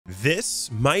This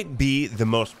might be the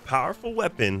most powerful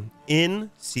weapon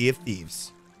in Sea of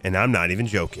Thieves, and I'm not even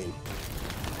joking.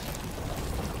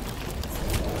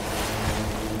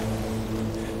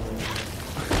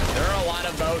 There are a lot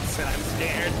of boats, and I'm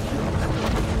scared.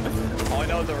 All I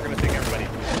know is that we're gonna take everybody.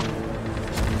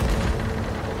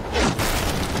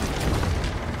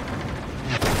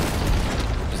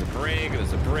 There's a brig,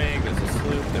 there's a brig, there's a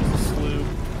sloop, there's a sloop.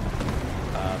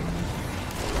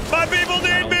 My people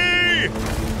need me!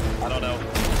 I don't know.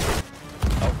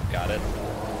 Oh, got it.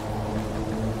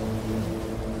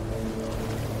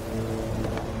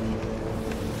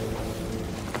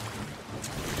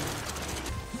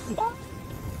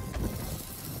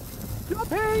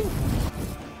 Jumping!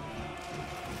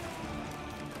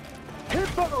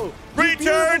 Hippo!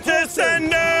 Return to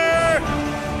sender!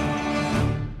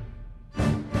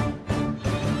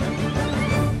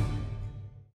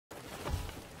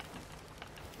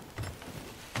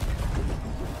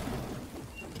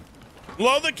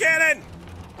 Load the cannon!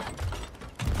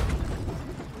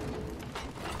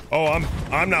 Oh,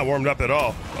 I'm not warmed up at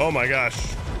all. Oh my gosh.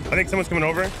 I think someone's coming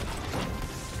over.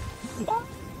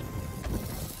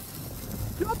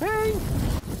 Jumping!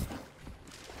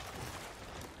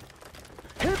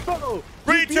 Hippo!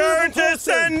 Return to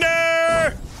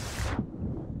sender!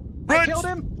 I killed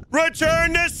him!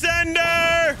 Return to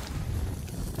sender!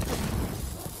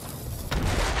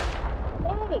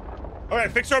 Oh! All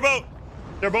right, fix our boat.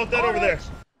 They're both dead over there.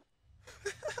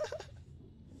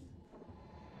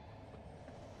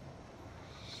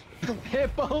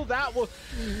 Hippo, that was...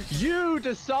 You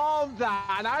disarmed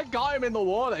that, and I got him in the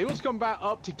water. He was coming back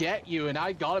up to get you, and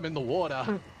I got him in the water.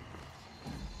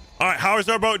 All right, how is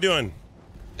our boat doing?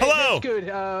 Hello! It's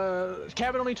good.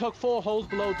 Kevin only took 4 holes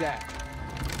below deck.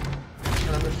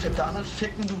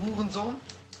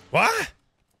 What?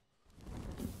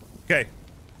 Okay.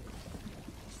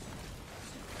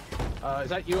 Is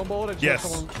that you on board? Or Yes.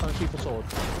 someone trying to shoot the sword?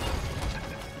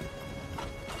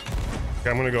 Okay,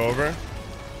 I'm gonna go over.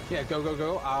 Yeah, go, go,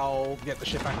 go. I'll get the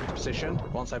ship back into position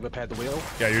once I've repaired the wheel.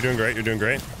 Yeah, you're doing great. You're doing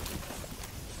great.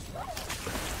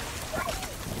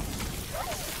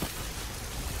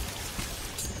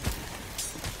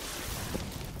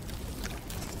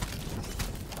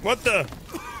 What the?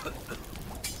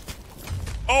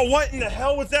 Oh, what in the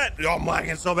hell was that? Oh, I'm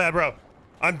lagging so bad, bro.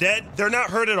 I'm dead. They're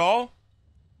not hurt at all.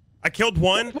 I killed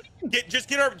one. Just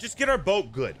get our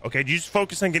boat good. Okay, you just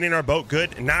focus on getting our boat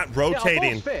good and not rotating. Yeah,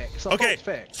 our boat's fixed. Our Okay, boat's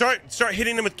fixed. start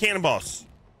hitting them with cannonballs.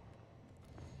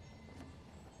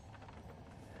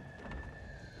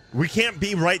 We can't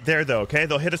be right there though, okay?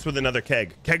 They'll hit us with another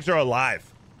keg. Kegs are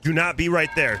alive. Do not be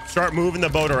right there. Start moving the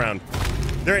boat around.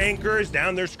 Their anchor is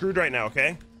down. They're screwed right now,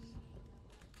 okay?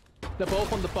 They're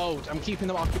both on the boat. I'm keeping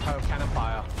them occupied with cannon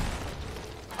fire.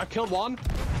 I killed one.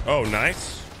 Oh,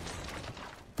 nice.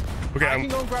 Okay, I can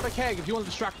go and grab a keg if you want to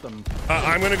distract them.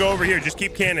 I'm gonna go over here. Just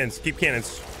keep cannons. Keep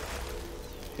cannons.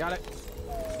 Got it.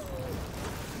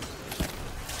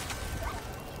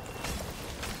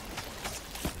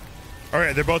 All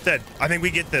right, they're both dead. I think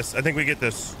we get this. I think we get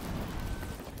this.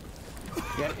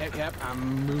 Yep.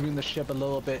 I'm moving the ship a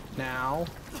little bit now.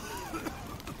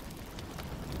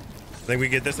 I think we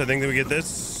get this. I think that we get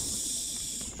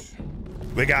this.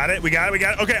 We got it. We got it. We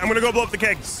got it. Okay, I'm gonna go blow up the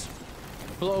kegs.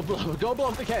 Go blow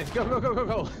up the kegs. Go.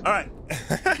 All right.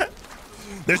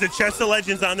 There's a chest of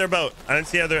legends on their boat. I don't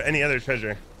see any other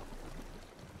treasure.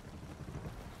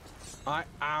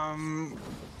 I'm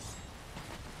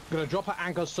gonna drop an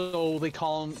anchor so they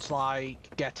can't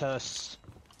like get us.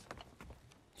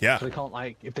 Yeah. So they can't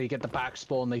like if they get the back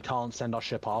spawn, they can't send our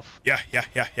ship off. Yeah.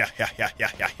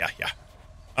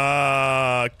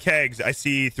 Kegs. I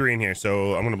see 3 in here,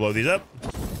 so I'm gonna blow these up.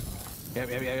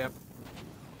 Yep.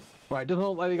 Right, doesn't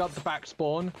look like they got the back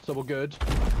spawn, so we're good.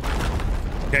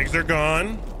 Kegs are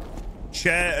gone.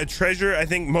 Treasure, I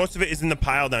think most of it is in the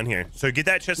pile down here. So get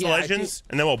that chest of legends,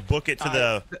 and then we'll book it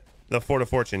to the Fort of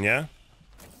Fortune, yeah?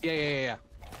 Yeah.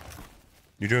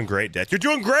 You're doing great, Death. You're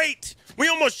doing great! We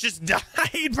almost just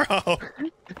died, bro!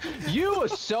 You were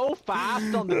so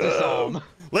fast on the disarm.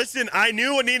 Listen, I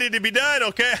knew what needed to be done,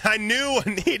 okay? I knew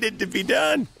what needed to be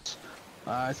done.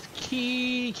 Is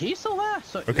key still there?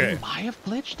 So Okay. I have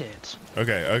glitched it.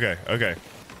 Okay.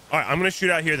 All right, I'm gonna shoot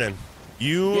out here then.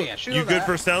 You good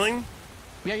for selling?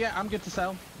 Yeah, I'm good to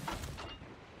sell.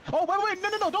 Oh, wait,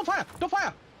 no, don't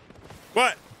fire!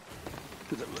 What?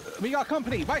 We got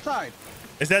company, right side.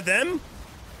 Is that them?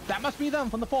 That must be them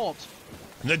from the fort.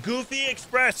 The Goofy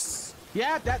Express.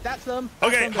 Yeah, that's them.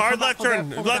 Okay, hard left turn.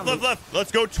 Left.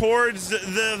 Let's go towards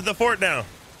the fort now.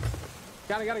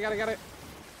 Got it.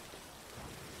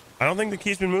 I don't think the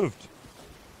key's been moved.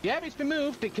 Yeah, it's been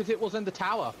moved because it was in the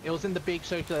tower. It was in the big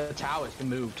circular tower. It's been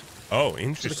moved. Oh, So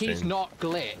interesting. the key's not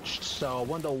glitched. So I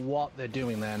wonder what they're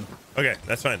doing then. Okay,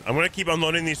 that's fine. I'm gonna keep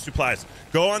unloading these supplies.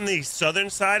 Go on the southern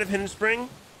side of Hidden Spring.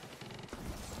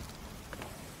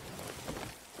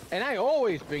 And I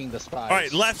always bring the spies. All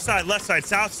right, left side,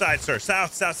 south side, sir.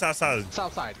 South. South side.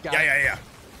 Got it. Yeah.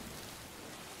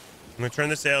 I'm gonna turn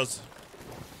the sails.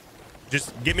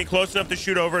 Just get me close enough to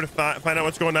shoot over to find out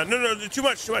what's going on. No, too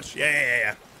much.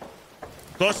 Yeah.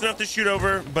 Close enough to shoot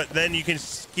over, but then you can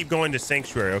keep going to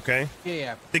Sanctuary, okay?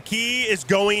 Yeah. The key is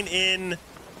going in.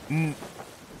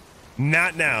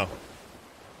 Not now.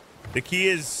 The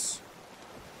key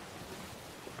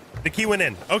went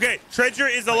in. Okay, treasure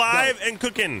is alive and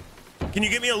cooking. Can you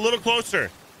get me a little closer?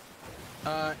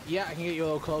 Yeah, I can get you a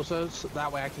little closer, so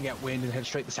that way I can get wind and head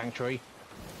straight to Sanctuary.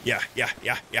 Yeah.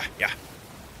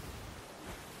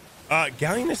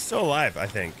 Galleon is still alive, I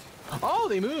think. Oh,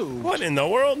 they moved. What in the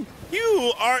world?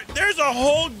 There's a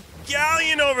whole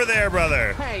galleon over there,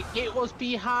 brother. Hey, it was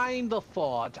behind the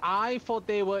fort. I thought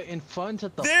they were in front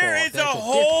of the fort. There is There's a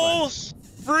whole difference.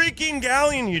 freaking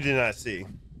galleon you did not see.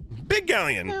 Big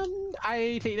galleon.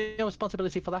 I take no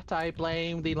responsibility for that. I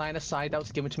blame the line of sight that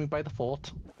was given to me by the fort.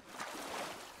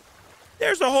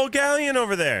 There's a whole galleon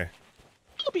over there.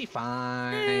 It'll be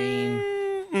fine.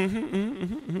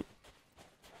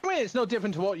 I mean, it's no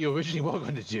different to what you originally were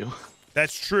going to do.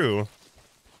 That's true.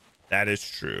 That is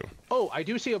true. Oh, I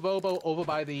do see a robo over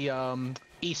by the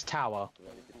east tower.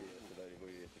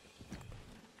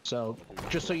 So,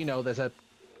 just so you know, there's a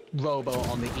robo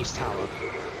on the east tower.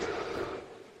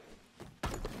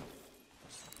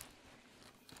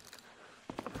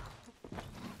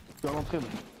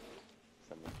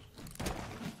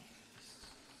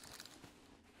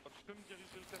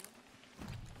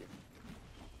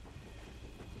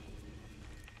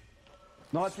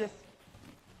 Dans la pièce.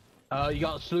 You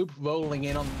got a sloop rolling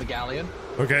in on the galleon.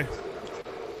 Okay.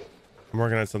 I'm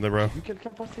working on something, bro. Vu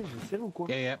quelqu'un passer, j'ai serré ou quoi?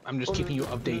 Yeah, I'm just keeping you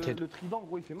updated. Le trident,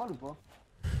 gros, il fait mal ou pas?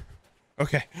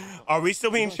 Okay. Are we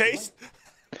still being chased?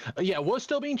 Yeah, we're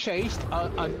still being chased.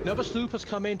 Another sloop has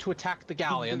come in to attack the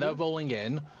galleon. They're rolling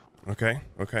in. Okay.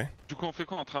 Du coup, on fait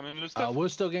quoi? On te ramène le stuff? We're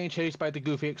still getting chased by the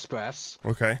Goofy Express.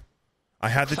 Okay. I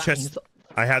have the chest.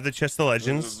 I have the chest of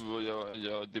legends. Il y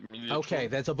a des milliers de Okay,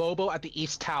 choses. there's a robo at the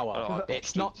east tower. Alors, attends,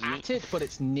 It's not at it, but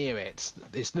it's near it.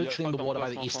 It's literally in the water by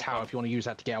the east tower if you want to use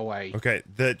that to get away. Okay,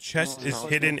 the chest is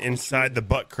hidden inside the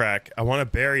butt crack. I want to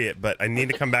bury it, but I need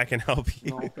to come back and help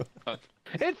you.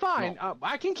 It's fine.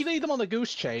 I can leave them on the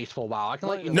goose chase for a while. I can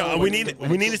let you know. No, we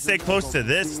need to stay close to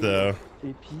this though.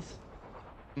 Épices.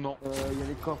 Non. Il y a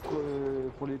les coffres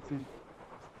pour les trucs.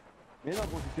 Mais non,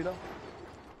 gros, t'étais là.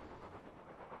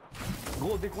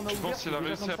 Gros, dès qu'on a Je ouvert. pense qu'il a c'était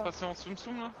déjà réussi à comme ça. passer en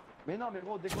soum-soum là. Mais non, mais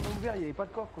gros, dès qu'on a ouvert, il n'y avait pas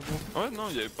de coffre, gros. Ouais, non,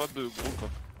 il n'y avait pas de gros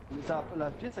coffre. Mais ça, la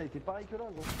pièce, elle était pareille que là,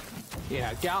 gros.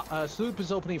 Yeah, sloop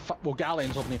is opening. Well,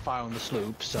 galleon's opening fire on the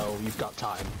sloop, so you've got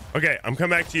time. Okay, I'm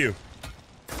coming back to you.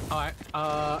 All right.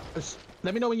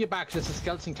 Let me know when you're back. There's a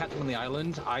skeleton captain on the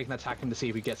island. I can attack him to see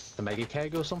if he gets the mega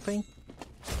keg or something.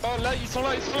 Oh là, ils sont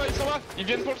là. Ils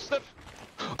viennent pour le stuff.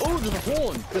 Oh, there's a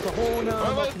horn. There's a horn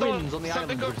of attends, winds on the ça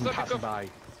island décolle, we've been ça passing décolle. by.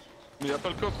 Mais il n'y a pas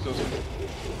le coffre, ça.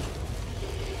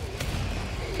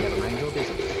 Yeah, the mango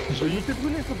business. Je lui fais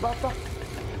brûler ce bâtard.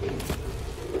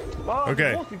 Oh,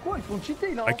 Okay. gros, c'est quoi? Ils sont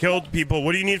cheatés, là. I killed people.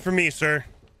 What do you need from me, sir?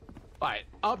 Alright,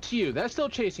 up to you. They're still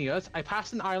chasing us. I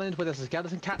passed an island where there's a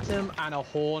skeleton captain and a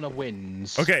horn of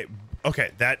winds. Okay,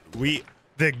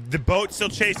 the boat's still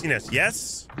chasing us.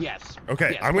 Yes. Yes.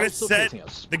 Okay, Yes, I'm gonna boat's still set chasing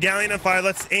us. the galleon on fire.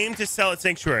 Let's aim to sell at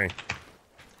Sanctuary.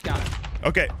 Got it.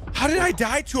 Okay. How did I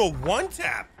die to a one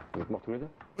tap? Vous êtes morts tous les deux?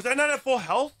 Was I not at full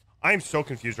health? I am so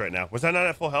confused right now. Was I not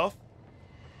at full health?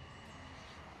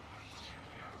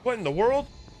 What in the world?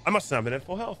 I must not have been at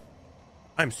full health.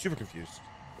 I'm super confused.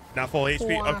 Not full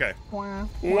HP? Okay. Wah,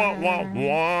 wah,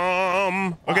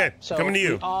 wah. Okay, So coming to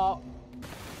you. we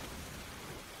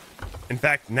In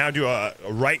fact, now do a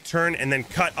right turn and then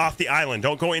cut off the island.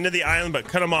 Don't go into the island, but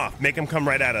cut them off. Make them come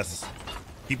right at us.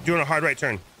 Keep doing a hard right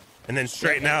turn. And then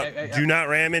straighten out. Do not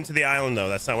ram into the island, though.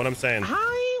 That's not what I'm saying.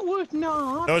 I would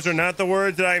not. Those are not the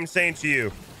words that I am saying to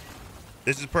you.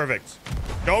 This is perfect.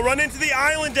 Don't run into the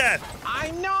island, Death.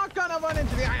 I'm not gonna run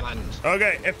into the island.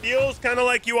 Okay, it feels kind of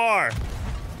like you are.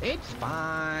 It's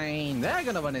fine. They're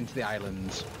gonna run into the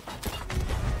island.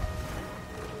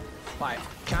 Right.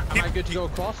 Am I good to go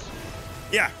across?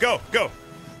 Yeah, go.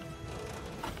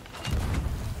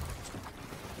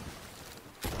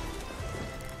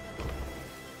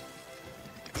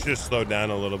 Should have slowed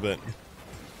down a little bit.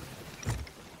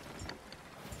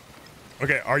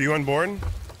 Okay, are you on board?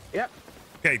 Yep.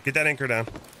 Okay, get that anchor down.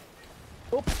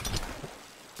 Oop.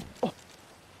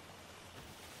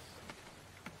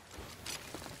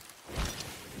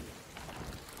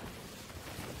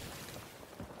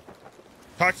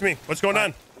 Talk to me. What's going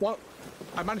on? Well,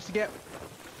 I managed to get...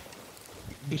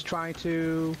 He's trying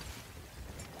to...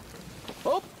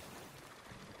 Oh!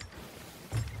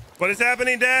 What is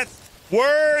happening, Death?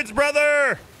 Words,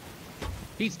 brother!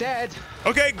 He's dead.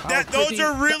 Okay, those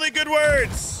are really good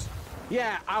words.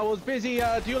 Yeah, I was busy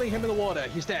dueling him in the water.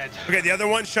 He's dead. Okay, the other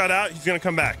one shot out. He's gonna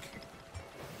come back.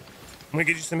 I'm gonna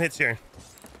get you some hits here.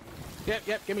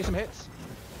 Yep, give me some hits.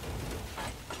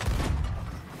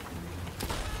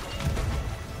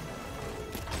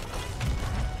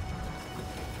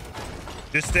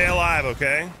 Just stay alive,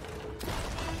 okay?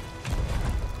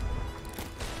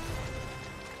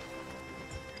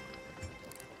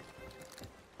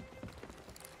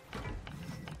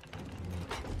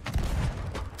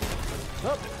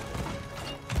 Oh.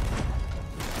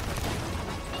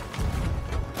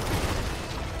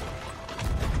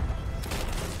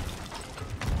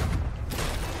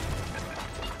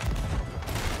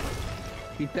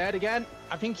 He's dead again.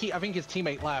 I think his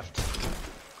teammate left.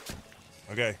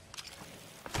 Okay.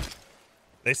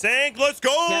 They sank. Let's go.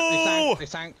 Yeah, they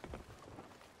sank.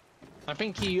 I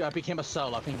think he became a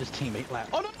solo. I think his teammate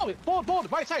left. Oh no!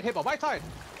 Board! Right side, Hitbo, right side.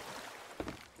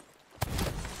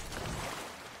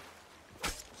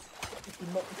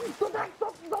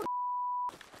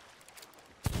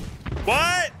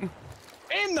 What?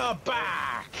 In the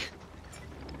back.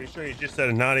 Pretty sure you just said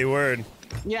a naughty word.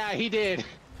 Yeah, he did.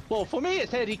 Well, for me, it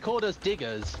said he called us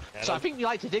diggers. So I think we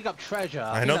like to dig up treasure.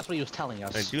 I think that's what he was telling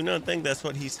us. I do not think that's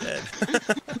what he said.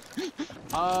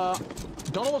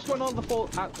 Don't know what's going on at the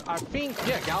fort. I think,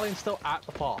 yeah, Galleon's still at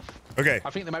the path. Okay. I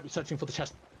think they might be searching for the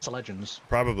chest of legends.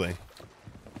 Probably.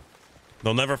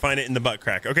 They'll never find it in the butt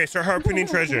crack. Okay, start harpooning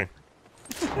treasure.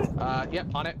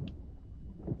 Yep, on it.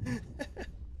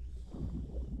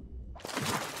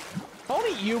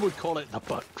 Only you would call it the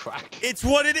butt crack. It's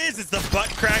what it is. It's the butt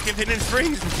crack of Hidden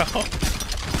Springs, bro.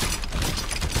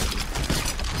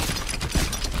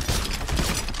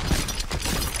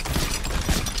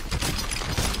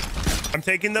 I'm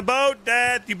taking the boat,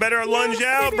 Dad. You better lunge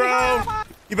out, bro.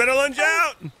 You better lunge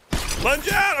out. Lunge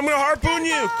out. I'm gonna harpoon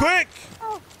you. Quick.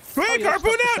 Quick,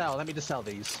 harpoon out. Let me just sell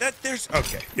these.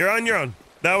 Okay. You're on your own.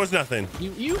 That was nothing.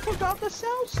 You forgot to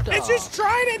sell stuff. It's just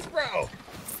tridents, bro.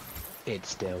 It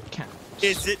still counts.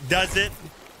 Does it?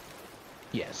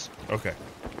 Yes. Okay.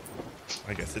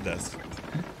 I guess it does.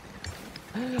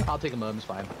 I'll take a moment's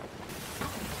fine.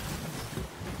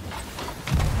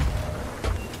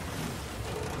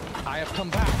 I have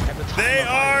come back at the time. They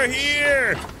are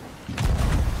here.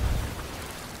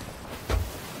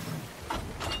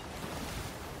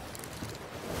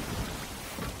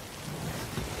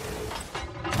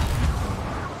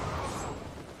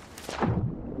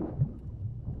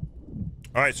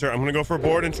 All right, sir. I'm gonna go for a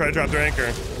board and try to drop their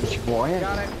anchor.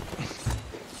 Got it.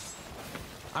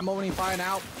 I'm opening fire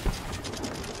now.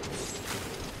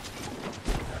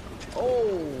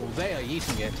 Oh, they are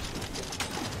yeeting it.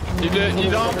 Il a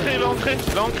ancré,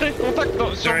 contact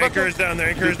sur Their le anchor bateau. is down. Their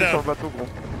anchor is Sur le down. bateau, gros.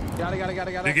 Got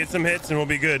You it. get some hits and we'll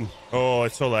be good. Oh,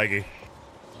 it's so laggy.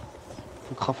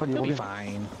 You'll be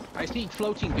fine. I speak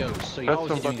floating ghosts, so you're That's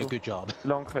always some doing a bateau. good job.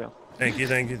 Il a ancré. Thank you,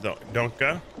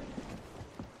 Donka.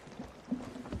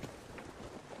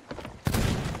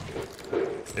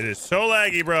 It is so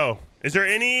laggy, bro. Is there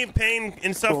any pain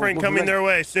and suffering coming their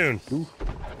way soon?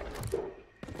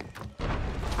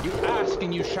 You ask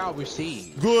and you shall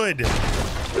receive. Good.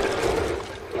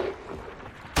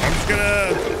 I'm just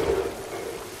gonna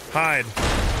hide.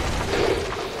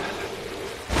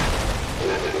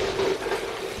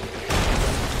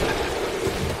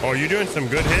 Oh, you're doing some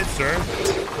good hits, sir.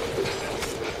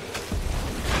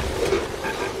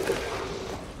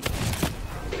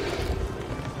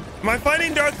 Am I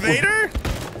fighting Darth Vader?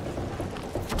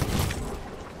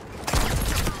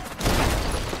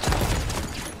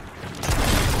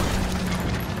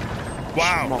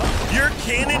 Wow, your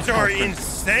cannons are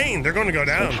insane. They're going to go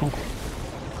down.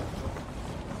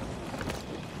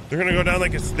 They're going to go down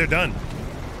like they're done.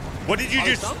 What did you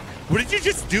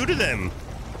just do to them?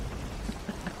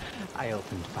 I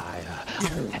opened fire.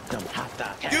 Let them have the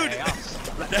Dude. chaos.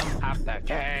 Let them have the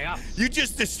chaos. You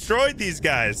just destroyed these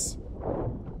guys.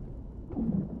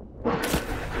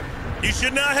 You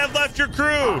should not have left your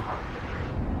crew.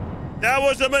 That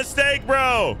was a mistake,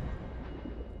 bro.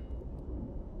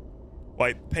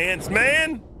 White pants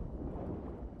man.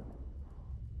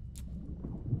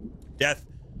 Death.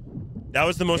 That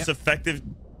was the most effective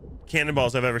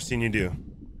cannonballs I've ever seen you do.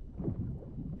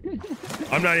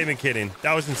 I'm not even kidding.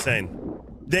 That was insane.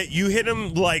 That you hit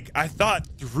him like, I thought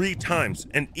 3 times,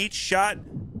 and each shot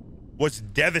was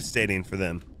devastating for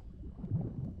them.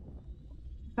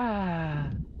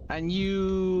 I And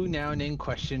you now and then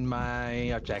question my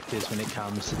objectives when it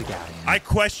comes to the game. I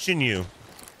question you,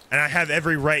 and I have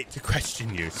every right to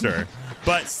question you, sir.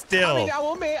 But still. I mean, I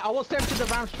will admit, I was tempted to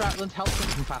ram Stratland, help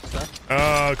something faster.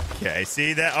 Okay,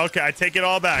 see that? Okay, I take it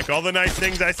all back. All the nice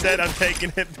things I said, I'm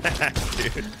taking it back,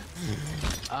 dude. Do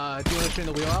you want to spin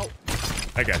the wheel out?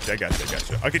 I got you.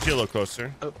 I'll get you a little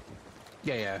closer. Oh.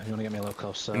 Yeah, you want to get me a little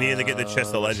closer? I need to get the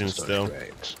chest of legends still.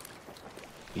 Great.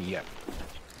 Yep.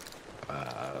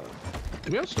 Do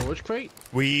we have a storage crate?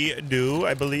 We do,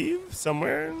 I believe,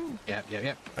 somewhere.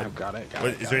 Yep. I've got it.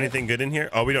 Is there anything good in here?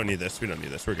 Oh, we don't need this. We're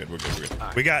good.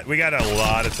 Right. We got a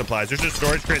lot of supplies. There's a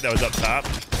storage crate that was up top.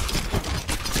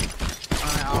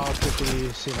 Alright, I'll quickly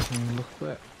see if I can look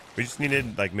for it. We just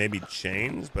needed like maybe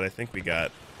chains, but I think we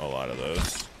got a lot of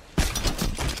those.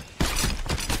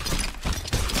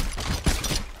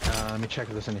 Let me check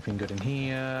if there's anything good in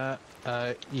here.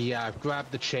 Yeah, I've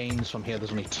grabbed the chains from here.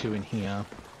 There's only 2 in here.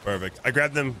 Perfect. I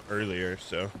grabbed them earlier,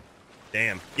 so.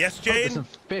 Damn. Yes, Oh, there's Jade? some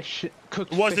fish,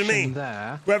 cooked It wasn't fish me. in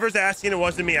there. Whoever's asking, it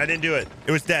wasn't me. I didn't do it.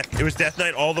 It was Death. It was Death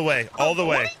Knight all the way. All the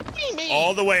way. What do you mean?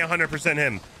 All the way, 100%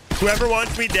 him. Whoever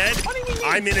wants me dead, What do you mean?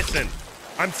 I'm innocent.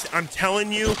 I'm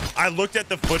telling you, I looked at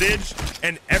the footage,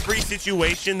 and every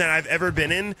situation that I've ever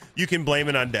been in, you can blame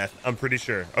it on Death. I'm pretty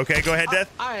sure. Okay, go ahead,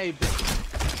 Death.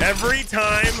 Every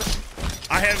time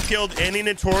I have killed any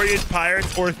notorious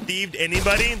pirates or thieved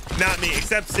anybody, not me,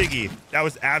 except Siggy. That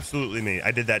was absolutely me. I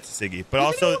did that to Siggy. But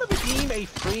Does also, anyone redeem a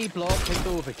free block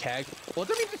takeover with a keg? Or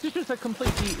do you think this is just a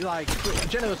completely like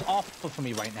generous offer for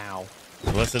me right now?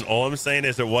 listen, all I'm saying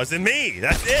is it wasn't me.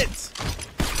 That's it.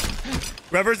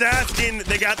 Whoever's asking,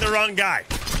 they got the wrong guy.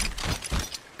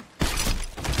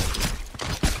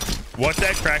 What's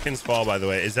that Kraken's Fall, by the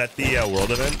way? Is that the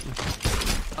world event?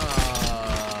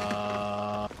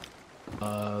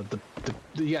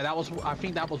 Yeah, that was. I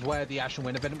think that was where the Ashen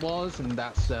Wind event was, and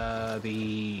that's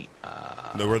the.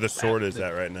 No, where the sword is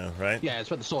at right now, right? Yeah, it's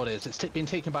where the sword is. It's been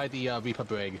taken by the Reaper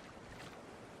Brig.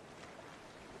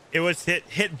 It was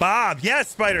hit Bob. Yes,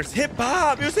 spiders. Hit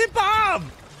Bob. It was hit Bob.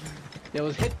 It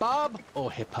was hit Bob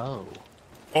or Hippo.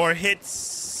 Or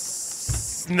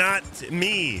not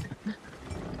me.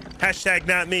 Hashtag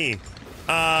not me. Hit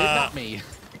not me.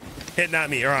 Hit not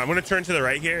me. All right, I'm gonna turn to the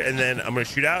right here, and then I'm gonna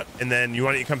shoot out, and then you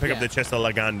want to come pick up the chest of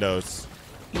Lagandos.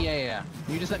 Yeah.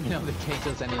 You just let me know in case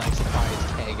there's any like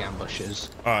surprise keg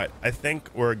ambushes. All right, I think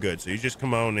we're good. So you just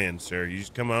come on in, sir. You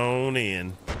just come on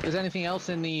in. Is there anything else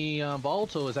in the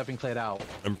vault, or has that been cleared out?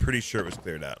 I'm pretty sure it was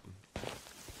cleared out.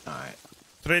 All right.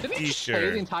 Pretty Did they just stay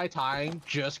sure. the entire time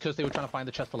just because they were trying to find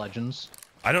the chest of legends?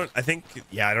 I don't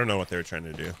know what they were trying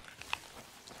to do.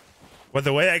 But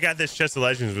the way I got this chest of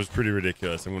legends was pretty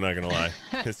ridiculous. I'm not gonna lie.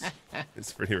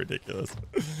 It's pretty ridiculous.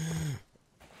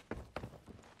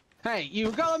 Hey,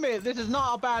 you've got to admit, this is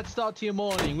not a bad start to your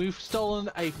morning. We've stolen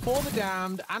a For the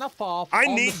Damned and a Farf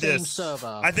on the same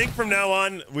server. I think from now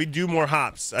on, we do more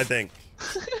hops, I think.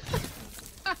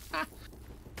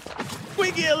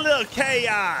 We get a little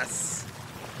chaos.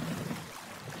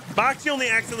 Boxy only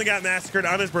accidentally got massacred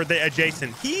on his birthday at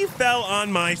Jason. He fell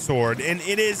on my sword, and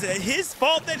it is his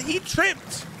fault that he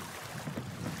tripped.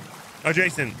 Oh,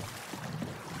 Jason.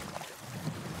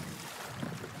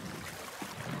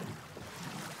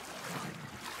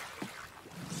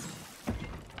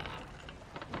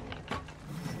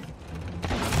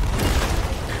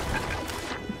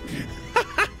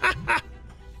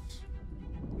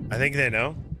 I think they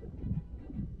know.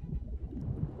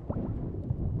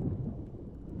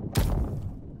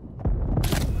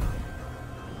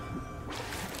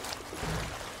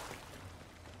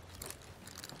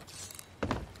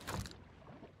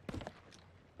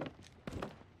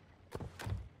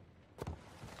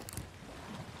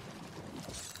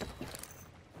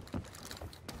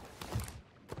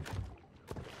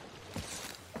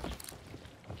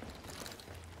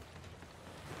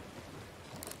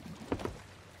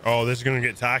 Oh, this is gonna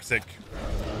get toxic.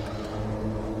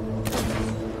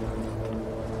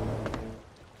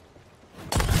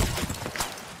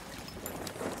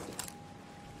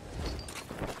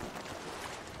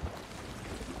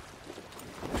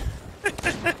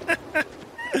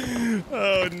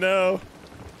 Oh no.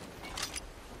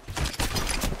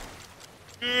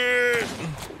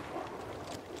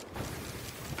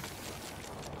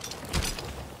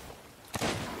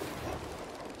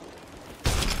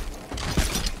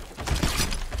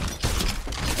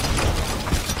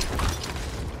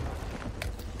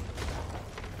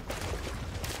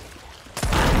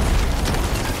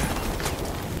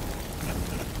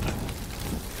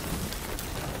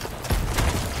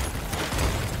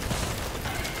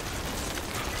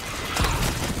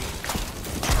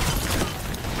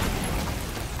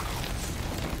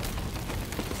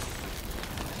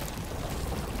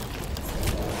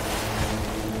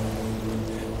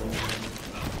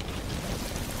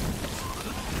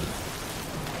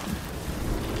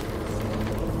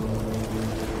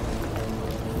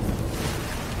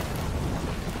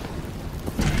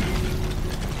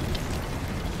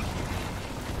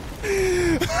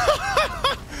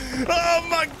 Oh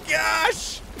my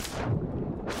gosh!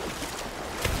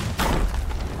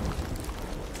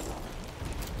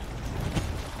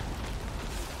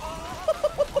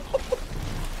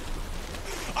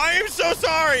 I am so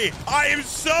sorry. I am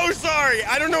so sorry.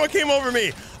 I don't know what came over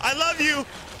me. I love you.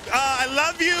 I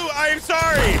love you. I am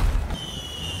sorry.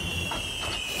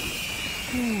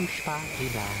 Ooh, spiky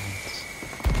lights.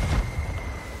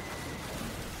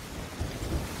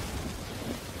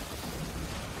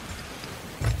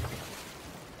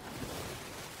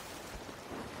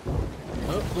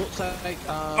 Oh, looks like,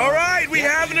 All right, we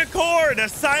have an accord, a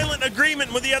silent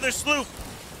agreement with the other sloop.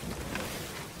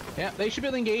 Yeah, they should be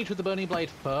able to engage with the burning blade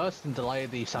first and delay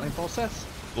the selling process.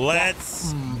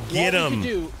 Let's get What we them. could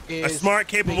do A is smart,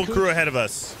 capable they crew could- ahead of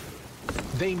us.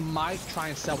 They might try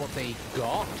and sell what they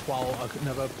got while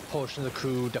another portion of the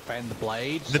crew defend the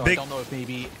blade. So I don't know if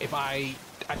maybe if I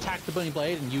attack the burning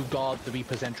blade and you guard the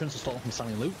Reaper's entrance to stop them from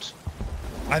selling loot.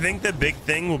 I think the big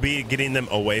thing will be getting them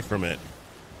away from it.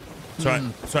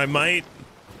 So I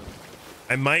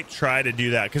might try to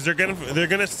do that because they're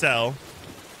gonna sell.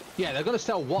 Yeah, they're gonna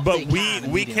sell what But they can we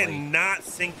immediately. cannot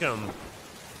sink them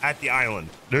at the island.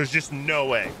 There's just no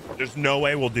way. There's no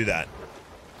way we'll do that.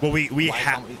 Well, we Why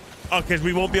have. can't we? Oh, because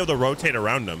we won't be able to rotate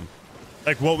around them.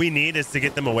 Like what we need is to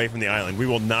get them away from the island. We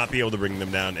will not be able to bring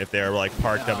them down if they're like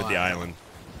parked up at the island.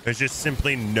 There's just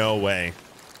simply no way.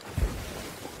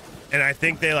 And I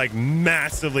think they like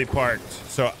massively parked.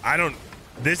 So I don't.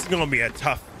 This is gonna be a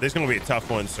tough. This is gonna be a tough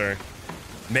one, sir.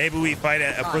 Maybe we fight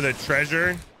for the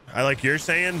treasure. I like you're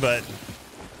saying, but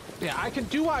Yeah, I can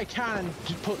do what I can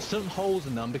to put some holes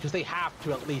in them because they have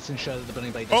to at least ensure that the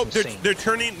burning blade oh, doesn't sink.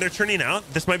 they're turning out.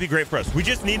 This might be great for us. We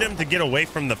just need them to get away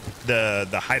from the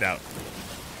hideout.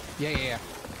 Yeah.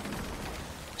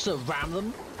 So ram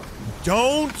them.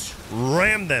 Don't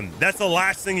ram them. That's the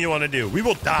last thing you want to do. We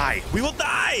will die. We will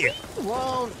die. We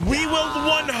will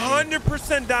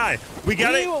 100% die. We will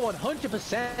gotta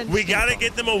 100%. We gotta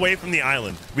get them away from the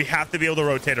island. We have to be able to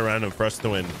rotate around them for us to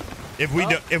win. If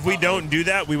we don't do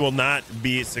that, we will not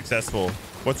be successful.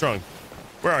 What's wrong?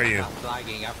 Where are you? I'm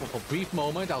lagging. For a brief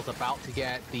moment, I was about to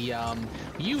get the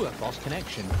you have lost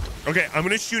connection. Okay, I'm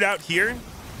gonna shoot out here.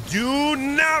 Do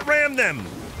not ram them.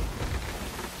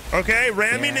 Okay,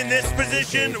 ramming in this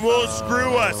position will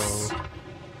screw us.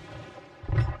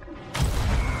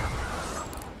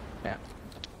 Yeah.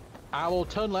 I will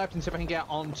turn left and see if I can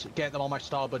get them on my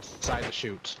starboard side to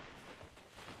shoot.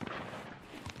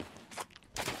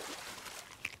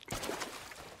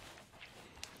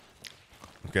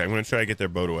 Okay, I'm gonna try to get their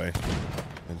boat away.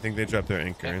 I think they dropped their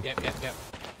anchor. Yep.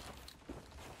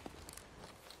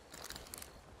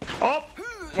 Oh, well,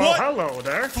 What? hello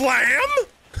there. Flam?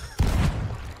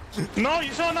 No,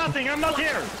 you saw nothing. I'm not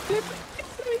here.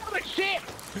 Shit!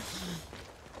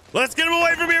 Let's get him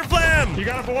away from here, Flam! You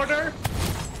got a border?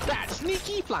 That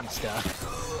sneaky Flanster.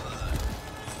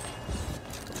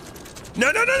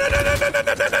 No!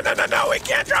 We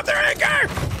can't drop their anchor!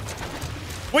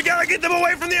 We gotta get them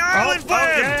away from the island,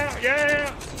 Flam!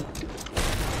 Yeah.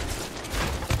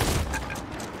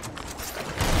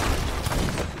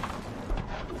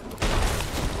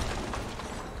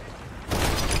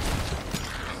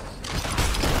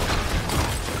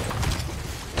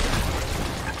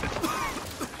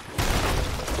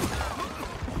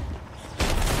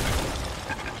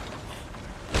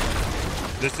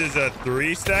 This is a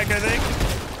 3-stack, I think.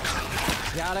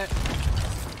 Got it.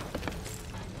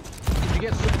 Did you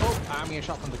get some? Oh, I'm getting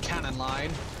shot from the cannon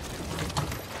line.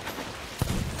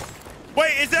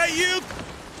 Wait, is that you?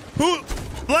 Who?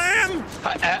 Flam?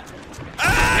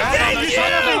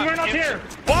 We're not here.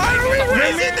 Why are we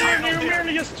racing there? You're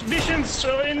merely just visions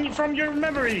from your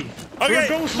memory. Okay, We're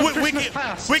ghosts of Christmas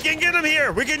past. we can get them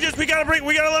here. We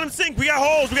gotta let them sink. We got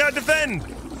holes. We gotta defend.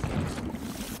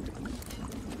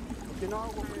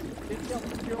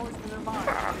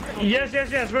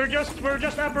 Yes. We're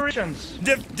just apparitions.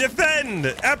 Defend!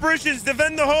 Apparitions,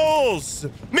 defend the holes!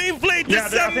 Main fleet, Yeah, I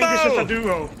think this is a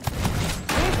duo.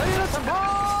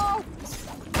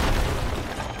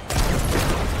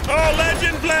 Oh,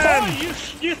 legend Flam!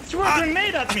 Oh, you threw a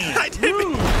grenade at me. I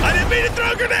didn't mean to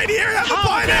throw a grenade here! Have a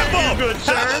How dare pineapple! you, good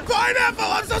sir. Have a pineapple!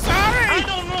 I'm so sorry! I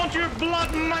don't want your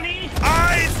blood money.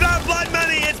 It's not blood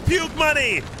money, it's puke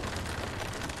money!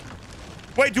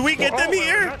 Wait, do we get them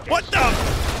here? What the?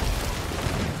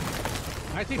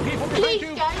 I see people behind Please,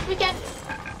 you. guys, we can.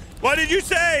 What did you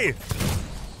say?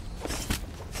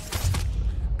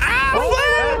 Ow,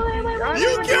 Flam!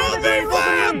 You killed me,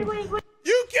 Flam! Wait.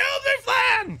 You killed me,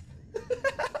 Flam!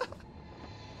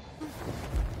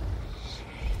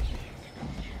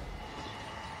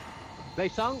 They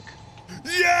sunk.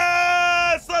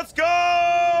 Yes! Let's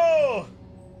go!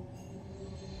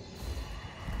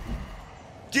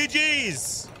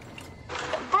 GG's.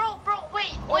 Bro,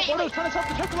 wait. Oh, I was trying to stop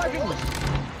the chest legends.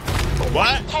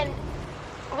 What?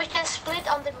 We can split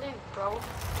on the loot, bro.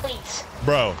 Please.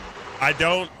 Bro, I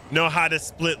don't know how to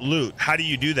split loot. How do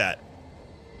you do that?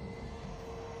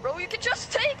 Bro, you can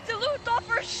just take the loot off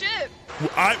our ship.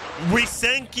 We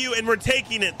sank you and we're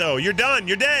taking it though. You're done.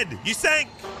 You're dead. You sank.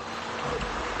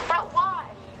 But why?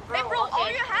 Hey, bro, are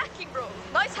you hacking, bro?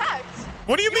 Nice hacks.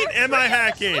 What do you mean, am I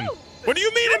hacking? What do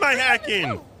you mean, am I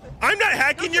hacking? I'm not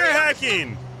hacking. You're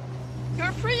hacking.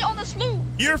 You're free on the sloop.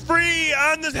 You're free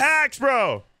on the hacks,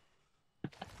 bro.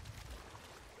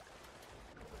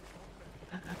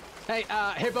 Hey,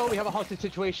 Hippo, we have a hostage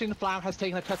situation. Flam has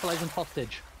taken a chest of legends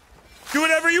hostage. Do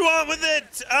whatever you want with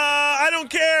it. I don't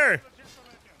care.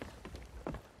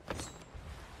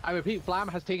 I repeat, Flam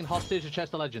has taken hostage a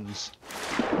chest of legends.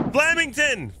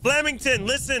 Flamington,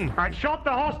 listen. I shot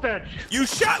the hostage. You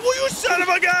shot? Well, you son of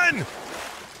a gun.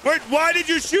 Why did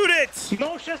you shoot it?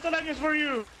 No chest of legends for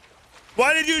you.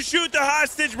 Why did you shoot the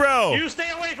hostage, bro? You stay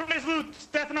away from this loot,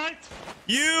 Death Knight.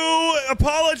 You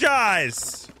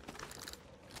apologize.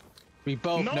 We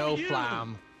both No, know, you.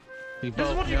 Flam. We This is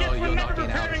both what you know get for you're never not being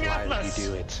out preparing as live Atlas. if you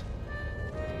do it.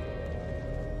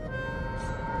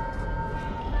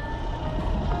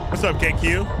 What's up,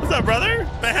 KQ? What's up, brother?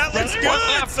 My hat looks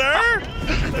good, sir.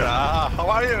 Yeah, how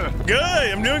are you? Good.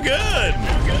 I'm doing good.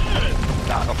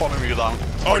 Yeah, I'm following you down.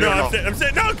 Oh no, I'm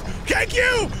saying no,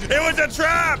 KQ. It was a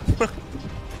trap.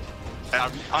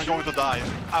 I'm going to die.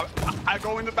 I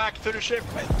go in the back to the ship.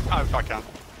 I can't.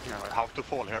 I have to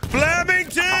fall here.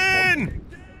 Flemington!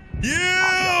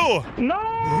 You!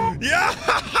 No!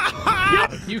 Yeah!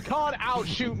 You can't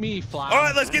outshoot me, Flam. All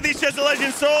right, let's get these chests of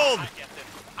legends sold.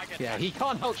 Yeah, he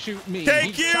can't outshoot me.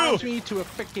 Take he you! challenged me to a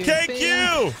freaking Take thing.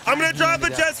 you! I'm gonna drop a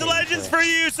chest of legends for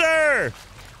you, sir.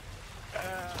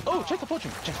 Oh, chest of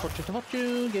fortune! Chest of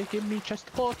fortune! Give me chest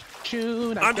of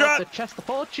fortune! I'm the chest of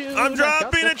fortune! I'm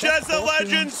dropping a chest of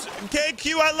legends.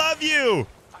 KQ, I love you.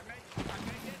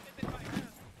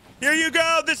 Here you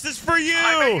go. This is for you.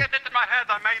 I may get into my head.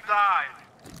 I may die.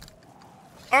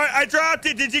 All right, I dropped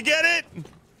it. Did you get it?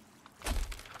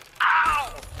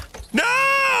 Ow!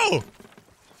 No!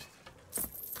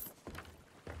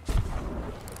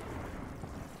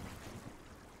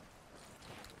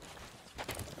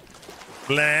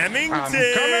 Flemington! I'm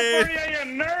coming for you,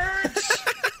 you nerds!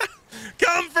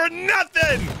 Come for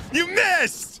nothing! You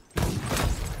missed!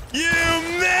 You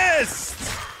missed!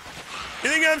 You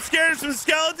think I'm scared of some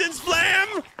skeletons, Flam?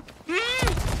 Hmm?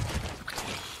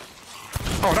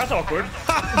 Oh, that's awkward.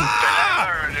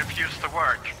 Refuse to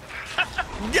work.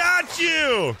 Got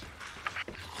you!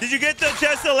 Did you get the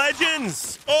chest of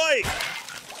legends? Oi!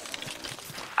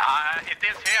 It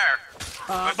is here.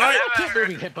 Keep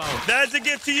moving, Hippo. That's a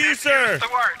gift to you, sir. To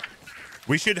work.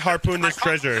 We should harpoon this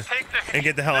treasure and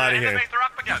get the hell out of here. Elevator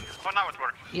up again. Oh, now it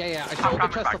works. Yeah, I sold the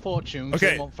chest of fortune.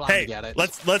 Okay, So Flam hey, get it.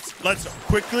 let's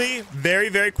quickly,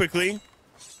 very quickly,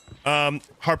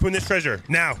 harpoon this treasure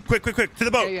now. Quick, to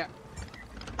the boat. Yeah.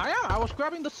 I was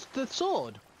grabbing the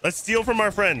sword. Let's steal from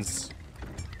our friends.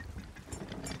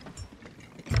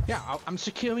 Yeah, I'm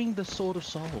securing the sword of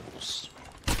souls.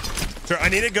 Sir, I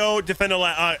need to go defend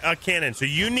a cannon, so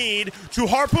you need to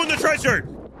harpoon the treasure.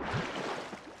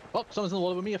 Oh, someone's in the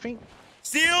water with me, I think.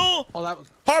 Steal. Oh, that was...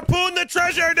 Harpoon the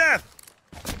treasure, Death.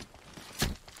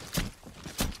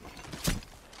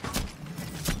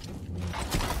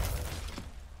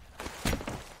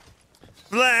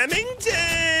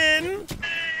 Flemington.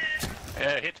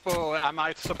 Hitbo, am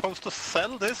I supposed to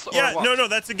sell this or Yeah, what? no,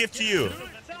 that's a gift to you.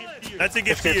 That's a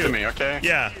gift to you. To me, okay?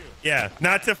 Yeah,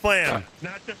 not to Flam.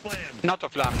 Not to Flam. Not to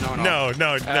Flam, no.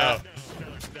 No.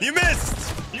 You missed.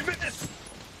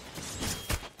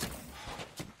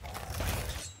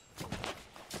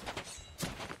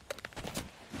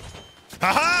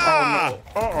 Haha! Oh,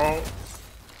 no. Uh-oh.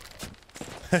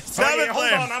 Stop it, hold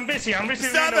Flam. on, I'm busy Stop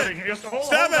reloading. it. Just hold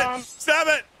Stop on. it. Stop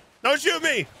it. Don't shoot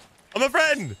me. I'm a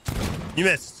friend. You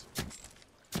missed.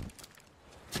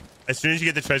 As soon as you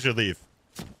get the treasure, leave.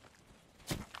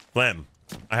 Flam,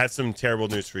 I have some terrible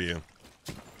news for you.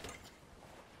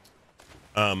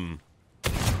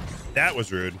 That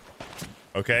was rude.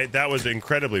 Okay, that was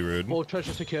incredibly rude. More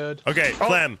treasure secured. Okay,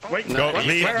 Flam, wait, go. wait,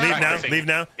 Leave where now. am I? Leave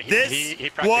now. He This was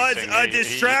practicing. a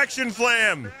distraction,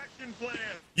 Flam.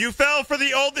 You fell for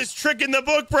the oldest trick in the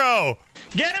book, bro.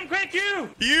 Get him quick, you!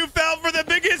 You fell for the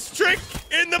biggest trick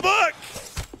in the book.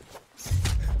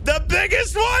 The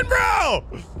biggest one, bro.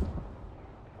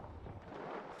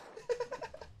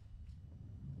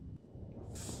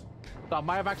 So I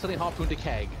might have accidentally harpooned a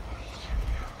keg.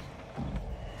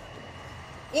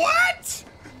 What?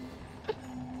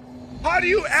 How do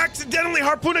you accidentally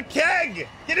harpoon a keg?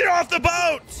 Get it off the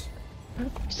boat!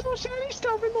 So shiny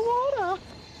stuff in the water.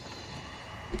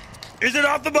 Is it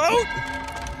off the boat?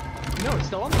 No, it's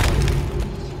still on the boat.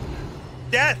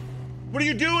 Death, what are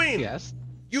you doing? Yes.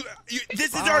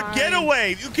 This is our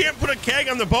getaway. You can't put a keg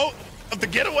on the boat of the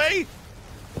getaway.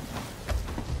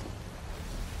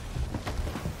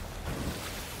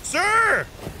 Sir!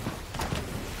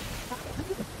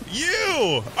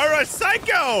 You are a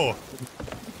psycho!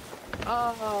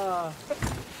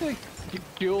 You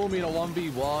duel me in a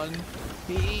 1v1.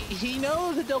 He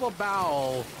knows a double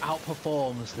barrel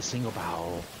outperforms the single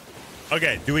barrel.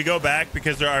 Okay, do we go back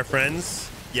because they're our friends?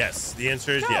 Yes, the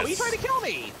answer is yes. No, he tried to kill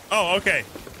me. Oh, okay.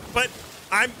 But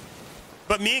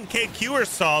me and KQ are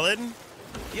solid.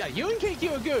 Yeah, you and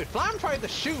KQ are good. Flam tried to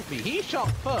shoot me. He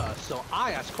shot first, so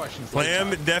I asked questions later.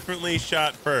 Flam definitely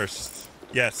shot first.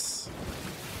 Yes.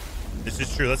 This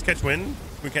is true. Let's catch wind.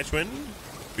 Can we catch wind?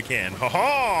 We can. Ha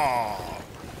ha!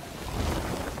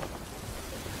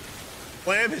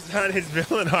 Flam is on his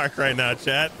villain arc right now,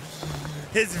 chat.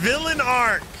 His villain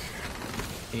arc.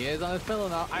 He is on his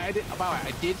villain arc. I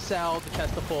did sell the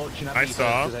chest of fortune at I Beavers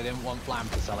saw. because I didn't want Flam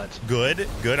to sell it. Good,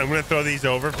 good. I'm gonna throw these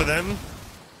over for them.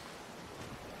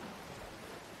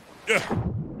 Ugh.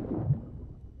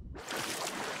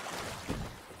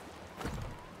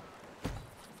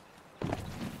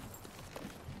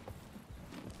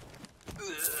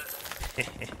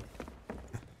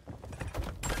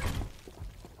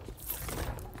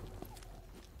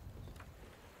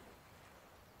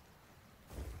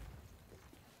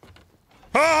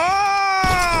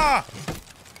 Ah!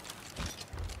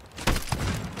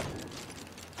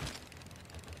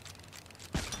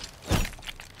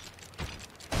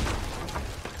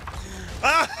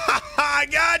 I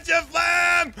got you,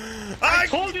 Flam! I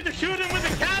told you to shoot him with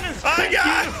the cannons. I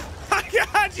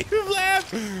got you, Flam!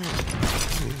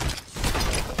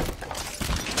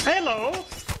 Hello.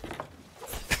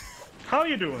 How are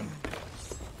you doing?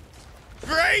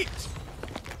 Great!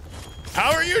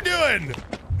 How are you doing?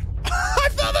 I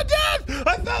fell to death!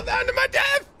 I fell down to my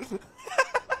death!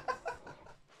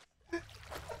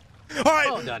 All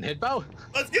right. Well done, Hitbo.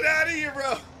 Let's get out of here,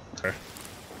 bro.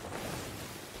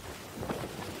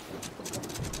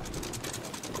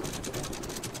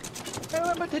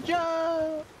 Remember to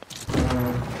jump.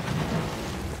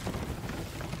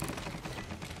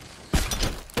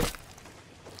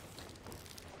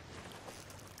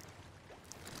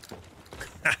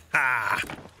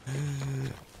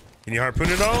 Can you harpoon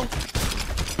it all?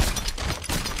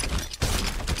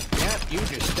 Yep, you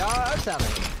just start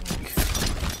selling.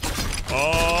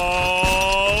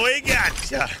 Oh, we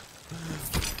gotcha.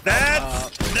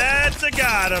 That's a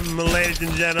got him, ladies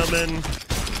and gentlemen.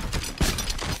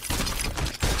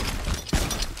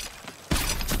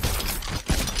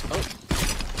 Oh,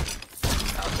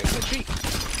 I'll take the treat.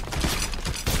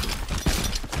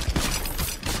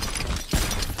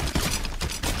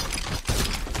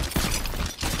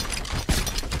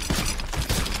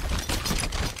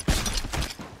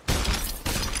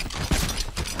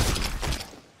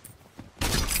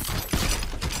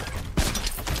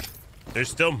 There's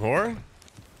still more?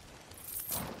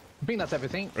 I think that's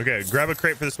everything. Okay, grab a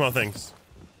crate for the small things.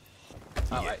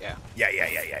 Oh, right, yeah.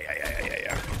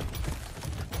 Yeah.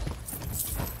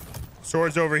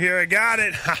 Swords over here. I got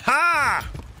it. Ha ha!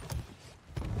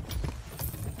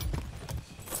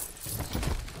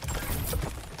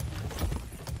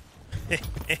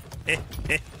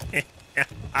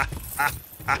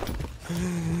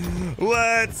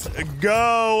 Let's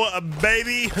go,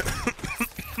 baby.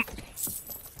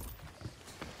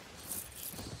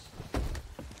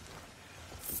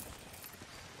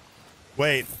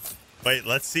 Wait,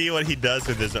 let's see what he does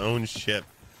with his own ship.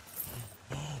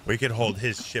 We could hold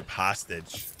his ship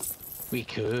hostage. We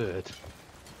could.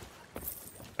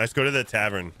 Let's go to the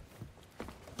tavern.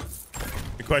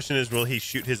 The question is, will he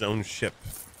shoot his own ship?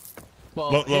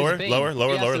 Well, lower. He has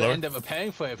to end up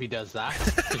paying for it if he does that.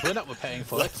 Because we're not paying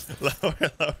for it.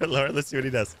 Lower. Let's see what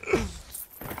he does.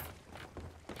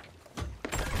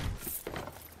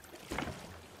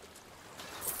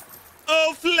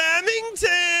 Oh,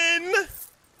 Flamington!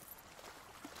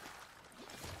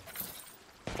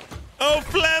 Oh,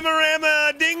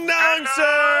 Flamorama, ding dong,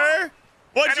 sir!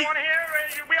 What'd you... Anyone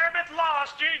here? We are a bit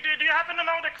lost. Do you happen to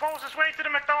know the closest way to the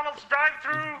McDonald's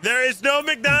drive-thru? There is no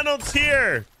McDonald's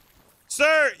here!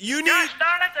 Sir, you need... Gosh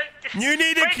darn it! You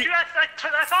need to... Wait,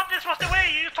 I thought this was the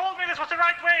way. You told me this was the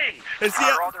right way.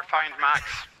 I'd rather find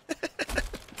Max.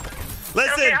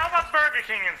 Listen, Okay, how about Burger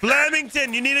King instead?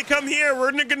 Flamington, you need to come here.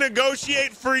 We're gonna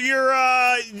negotiate for your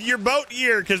boat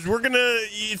here, because we're gonna...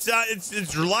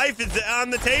 It's life is on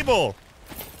the table.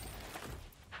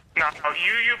 No,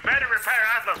 you better repair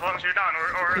Atlas once you're done,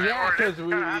 or Yeah, or it's 'cause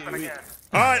gonna happen again.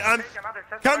 All right, I'm. Take another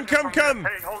test Come. measure from your-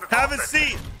 hey, hold it Have a off.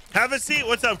 seat. Have a seat.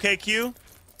 What's up, KQ?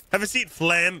 Have a seat,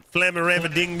 Flam. Flam-a-ram-a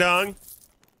ding dong.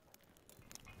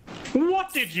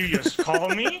 What did you just call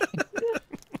me?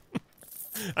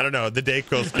 I don't know. The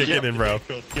Dayquil's kicking in, bro.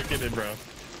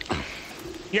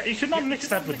 Yeah, you should not mix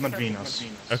that with Madrinas.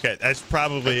 Okay, that's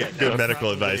probably good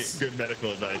medical advice.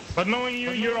 But knowing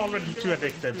you, you're already too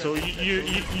addicted, so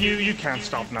you can't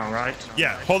stop now, right?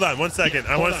 Yeah, hold on 1 second.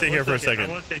 I want to sit here for a second.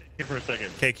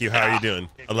 KQ, how are you doing?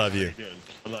 I love you.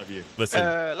 Listen,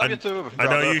 Love you too, I know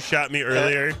brother. you shot me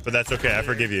earlier, but that's okay. I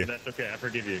forgive you.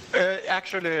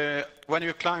 Actually, when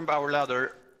you climbed our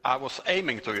ladder, I was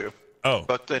aiming to you. Oh.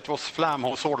 But it was Flam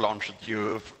who sword launched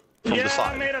you from the Yeah, I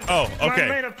side. made a, Oh, okay. I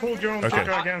made a pulled your own Okay.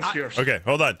 trigger against yours. Okay,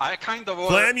 hold on. I kind of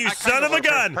Flam, you son of a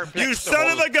gun! You son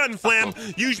of a gun, Flam!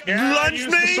 You lunged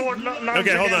me!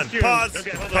 Okay, hold on. Pause.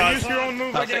 Use Pause. your own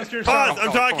move against yourself. Pause.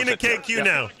 I'm talking to KQ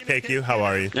now. KQ, how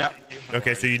are you? Yeah.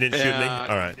 Okay, so you didn't shoot me?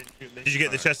 All right. Did you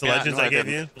get the chest of Yeah, legends no, I I gave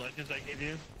didn't.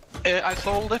 you? I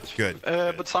sold it. Good.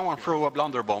 But someone threw a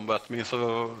blunder bomb at me,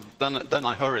 so then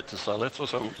I hurried to sell it.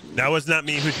 So That was not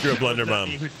me who threw a blunder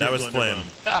bomb. That was Flam.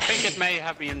 I think it may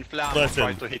have been Flam who Listen,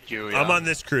 tried to hit you. Yeah. I'm on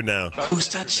this crew now. Who's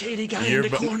that shady guy You're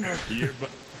in the bu- corner?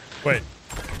 Wait.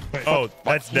 Oh,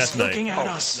 that's Death Looking Knight. at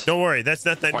us. Don't worry, that's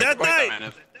Death Knight. Wait, Death wait a Knight!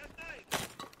 minute.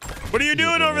 What are you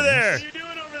doing over there?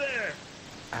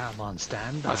 I'm on I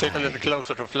standby. sit a little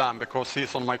closer to Flam because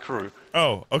he's on my crew.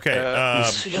 Oh, okay.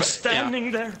 Just standing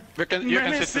there. You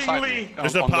can sit beside me.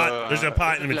 There's a on pot. There's a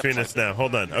pot in left between side. us now.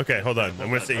 Hold on. Okay, hold on. I'm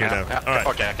gonna sit here now. Yeah, All right.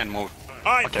 Okay, I can move.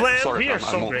 All right, Okay, Flam. sorry, We are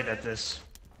Flam, so I'll great move. at this.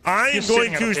 I am Just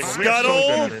going sitting to at a table. We are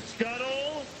so good at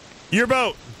scuttle it. your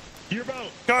boat,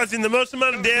 causing the most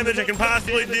amount of damage I can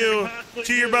possibly do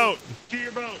to your boat.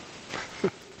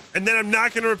 And then I'm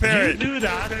not going to repair You it. do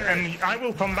that, and I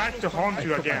will come back to haunt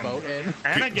you again.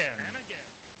 And again.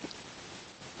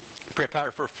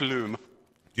 Prepare for Flume.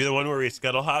 You're the one where we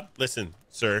scuttle hop? Listen,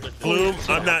 sir. Flume,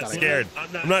 I'm not scared.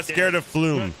 I'm not scared of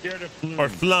Flume. Or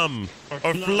Flum.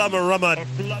 Or Flumma-rumma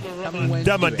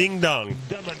dumma ding dong.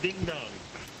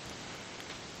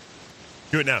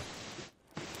 Do it now.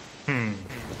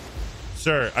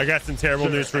 Sir, I got some terrible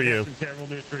news for you.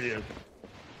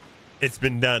 It's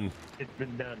been done.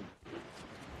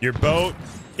 Your boat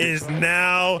is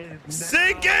now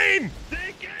sinking!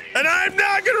 And I'm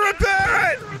not gonna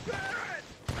repair it!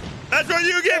 That's what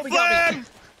you get, Flam!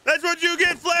 That's what you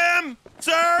get, Flam!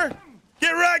 Sir!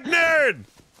 Get wrecked, nerd!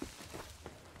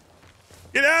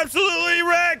 Get absolutely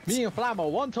wrecked! Me and Flam are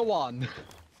 1-to-1.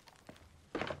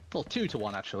 Well,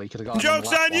 2-to-1 actually, because I got.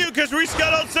 Joke's on you, because we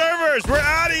scuttled servers! We're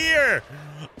out of here!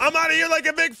 I'm out of here like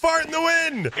a big fart in the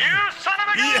wind! You son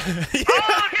of a gun! Yeah.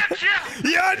 I'll get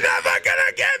you! You're never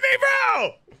gonna get me,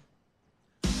 bro!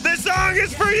 This song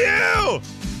is for you!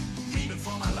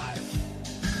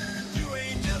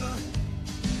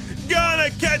 Gonna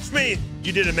catch me!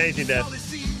 You did amazing, Death.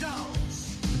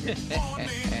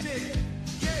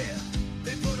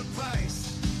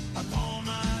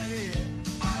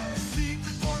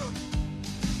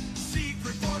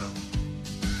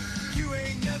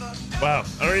 Wow,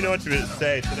 I don't even know what to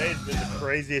say. Today's been the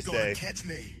craziest day.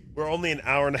 We're only an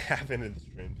hour and a half into the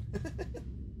stream.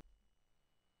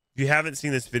 If you haven't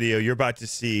seen this video, you're about to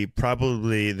see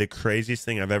probably the craziest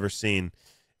thing I've ever seen.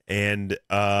 And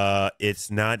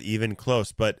it's not even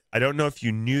close. But I don't know if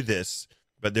you knew this,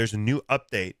 but there's a new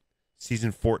update,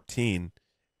 season 14,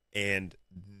 and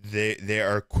they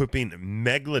are equipping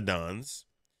Megalodons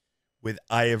with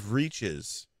Eye of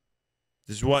Reaches.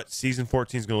 This is what season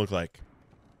 14 is going to look like.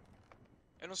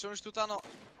 Eu não sei onde tu tá, não.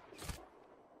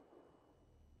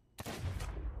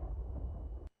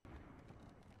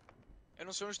 Eu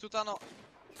não sei onde tu tá, não.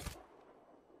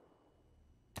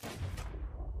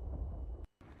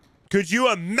 Could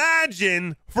you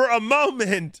imagine for a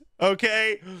moment,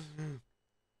 okay?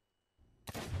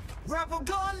 Grapple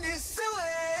gun is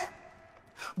silly.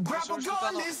 Grapple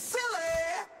gun is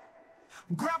silly.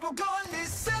 Grapple gun is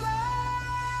silly.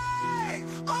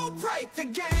 Oh, break the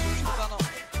game.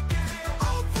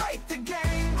 Oh, break the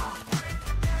game.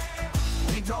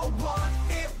 We don't want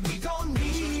it. We don't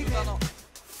need it.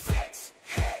 Fix,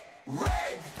 hit,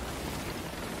 rig.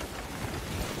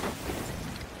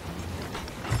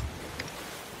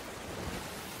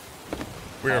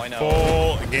 We're All I know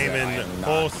full is gaming, that I am not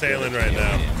full good sailing at right video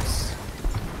now. games.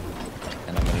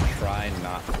 And I'm gonna try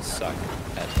not to suck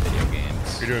at video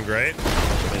games. You're doing great.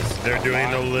 Because They're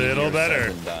doing a lot little easier said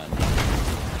better. than done.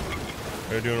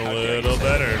 They're doing a How dare you little say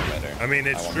better. they're doing better? I mean,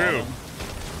 it's I will true. not.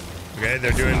 Okay,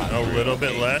 they're doing Not a true, little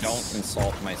bit okay? less. Don't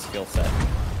insult my skill set.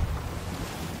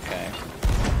 Okay.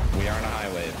 We are on a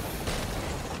highway.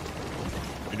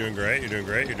 You're doing great. You're doing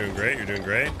great. You're doing great. You're doing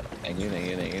great. Thank you, thank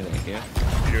you, thank you, thank you.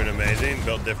 You're doing amazing.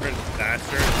 Built different,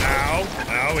 faster. Ow.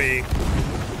 Owie.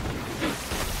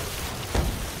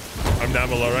 I'm down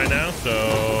below right now,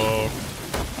 so...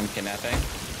 I'm kidnapping.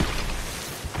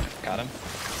 Got him.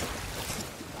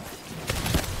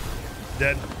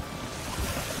 Dead.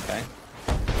 Okay.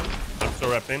 I'm still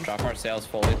repping. Drop our sails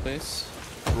fully, please.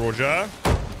 Roger.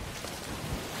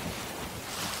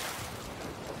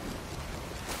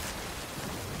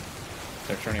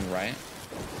 They're turning right.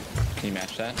 Can you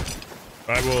match that?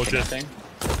 I will Kidnapping.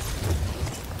 just...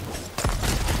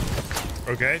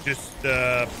 Okay, just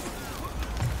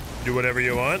do whatever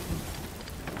you want.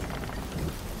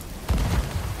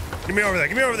 Give me over there.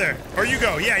 Give me over there. Or you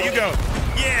go. Yeah, you go.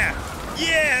 Yeah.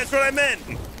 Yeah, that's what I meant.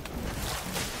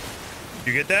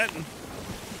 You get that?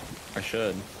 I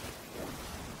should.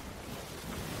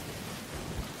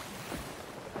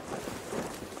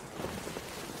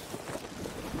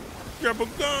 Grapple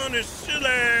gun is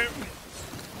silly.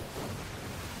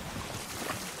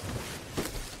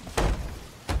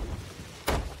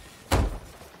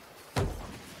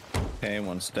 Okay,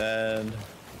 one's dead.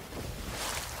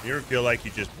 You ever feel like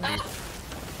you just...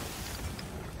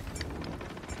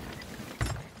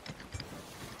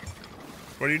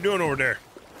 What are you doing over there?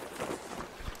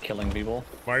 Killing people.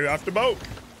 Why are you off the boat?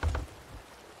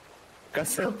 Got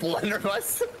some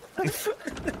blunderbuss.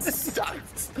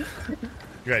 Sucks.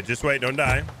 Okay, just wait. Don't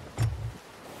die.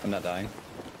 I'm not dying.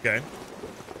 Okay.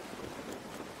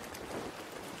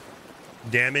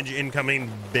 Damage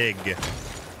incoming big.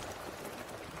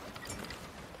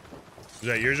 Is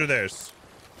that yours or theirs?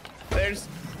 There's...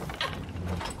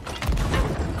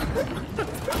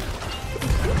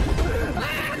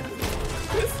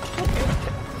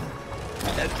 I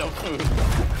had no food.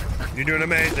 You're doing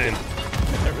amazing.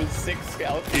 There was 6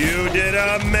 skeletons. You did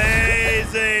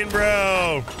amazing,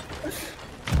 bro.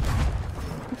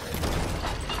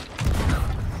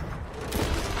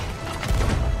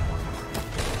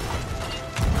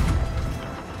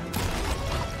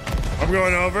 I'm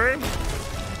going over.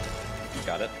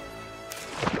 Got it.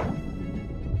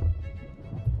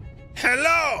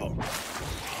 Hello.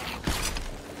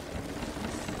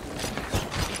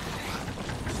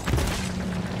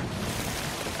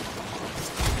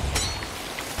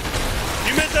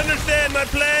 You misunderstand. My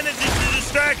plan is just to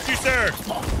distract you, sir.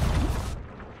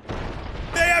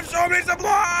 They have so many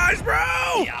supplies, bro.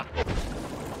 Yeah.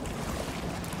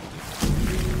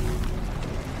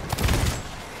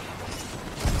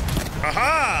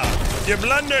 Aha! Your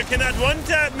blunder cannot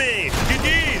one-tap me.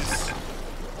 GG's.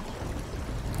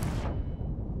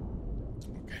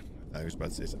 Okay, I thought he was about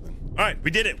to say something. All right, we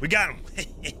did it. We got him.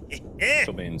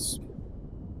 So beans.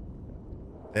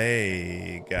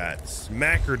 They got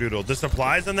smackerdoodle. The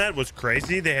supplies on that was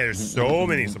crazy. They had so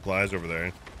many supplies over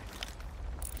there.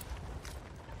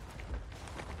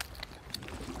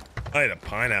 I had a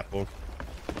pineapple.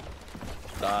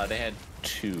 They had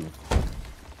 2,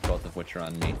 both of which are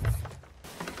on me.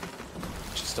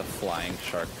 Just a flying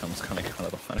shark comes coming out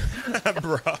of the water.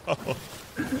 Bro.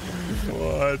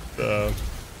 What the?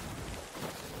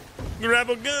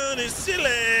 Grapple gun is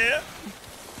silly.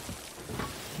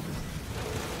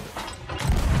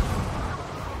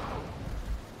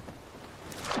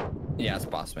 Yeah, it's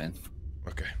boss man.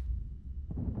 Okay.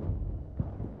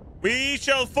 We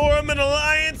shall form an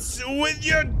alliance with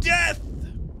your death.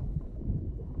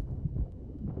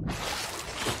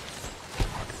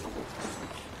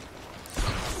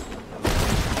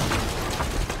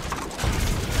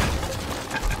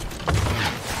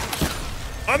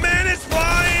 A man is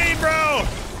flying, bro.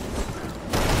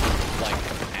 Like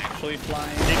actually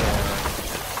flying?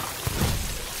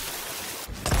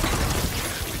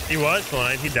 He was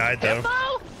flying. He died though.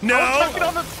 Hippo? No. I was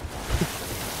on the...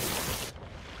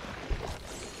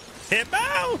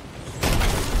 Hippo.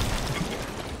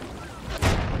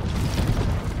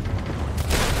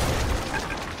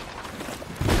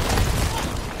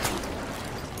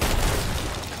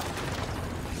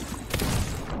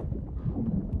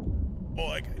 Oh,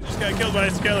 I just got killed by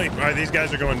a skelly. All right, these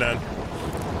guys are going down.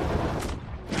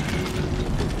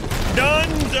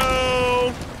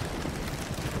 Dunzo.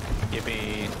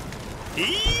 Yippee.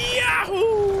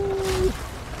 Yahoo!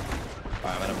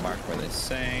 I'm gonna mark where they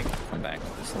sank. Come back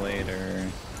to this later.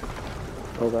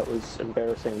 Oh, that was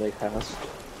embarrassingly fast.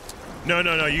 No.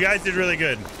 You guys did really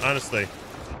good, honestly.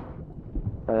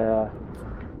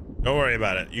 Don't worry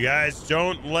about it. You guys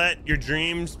don't let your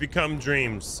dreams become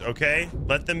dreams, okay?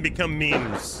 Let them become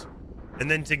memes. And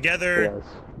then together, Yes.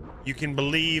 you can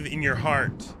believe in your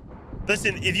heart.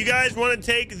 Listen, if you guys want to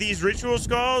take these ritual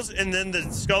skulls and then the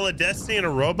skull of destiny in a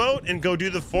rowboat and go do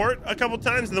the fort a couple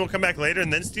times, and then we'll come back later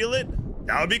and then steal it,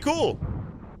 that would be cool.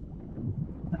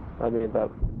 I mean,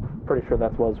 pretty sure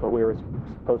that was what we were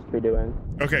supposed to be doing.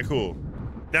 Okay, cool.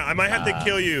 Now I might have to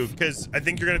kill you because I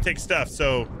think you're gonna take stuff.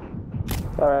 So.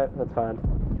 All right, that's fine.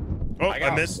 Oh,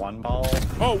 I missed one ball.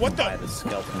 Oh, what the? By the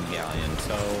skeleton galleon.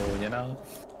 So you know,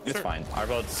 it's fine. Our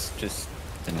boat's just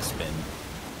in a spin.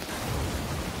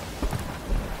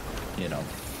 You know.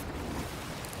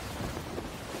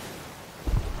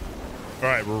 All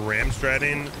right, we're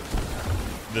ramstratting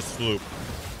the sloop.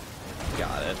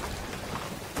 Got it.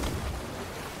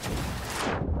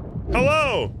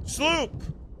 Hello, sloop.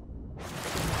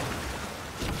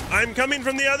 I'm coming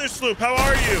from the other sloop. How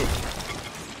are you?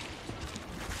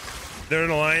 They're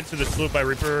in alliance with the sloop by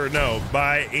Reaper. No,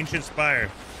 by Ancient Spire.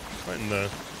 What in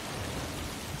the?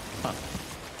 Huh.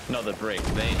 No, the brig.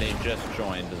 They just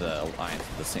joined the alliance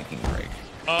with the sinking brig.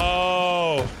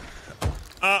 Oh.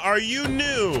 Are you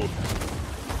new?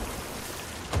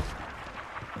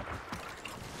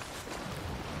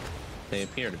 They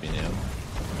appear to be new.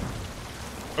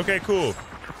 Okay, cool.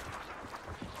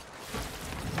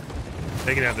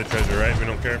 They can have the treasure, right? We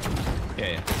don't care.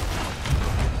 Yeah.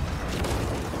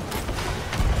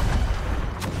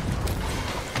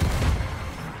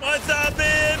 What's up,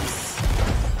 Bibs?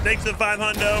 Thanks for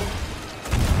 500.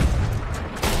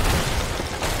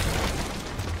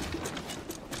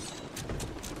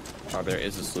 Oh, there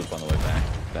is a sloop on the way back.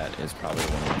 That is probably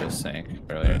the one we just sank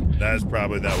earlier. That is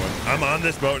probably that one. I'm on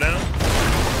this boat now.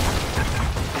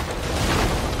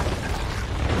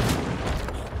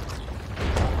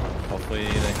 Hopefully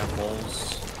they have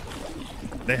bowls.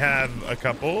 They have a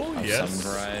couple, Of yes.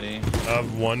 some variety.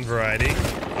 Of one variety.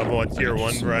 Of what tier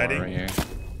 1 variety. Right here.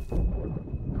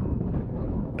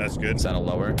 That's good. Is that a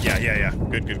lower? Yeah.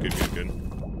 Good.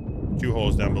 2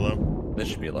 holes down below. This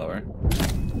should be lower.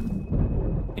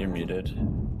 You're muted.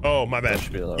 Oh, my bad. Those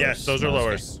should be lowers. Yes, those are No,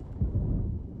 lowers.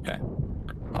 Okay.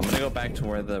 I'm gonna go back to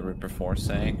where the Reaper 4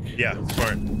 sank. Yeah,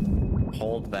 smart.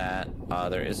 Hold that.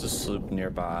 There is a sloop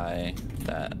nearby.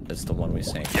 That is the one we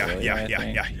sank earlier, I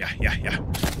think. Yeah.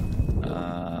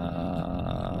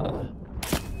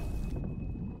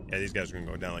 Yeah, these guys are gonna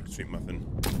go down like a sweet muffin.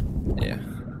 Yeah.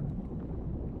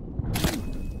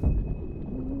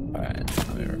 Alright,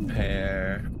 let me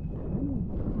repair.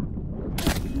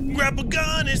 Grapple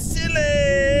gun is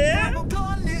silly! Grapple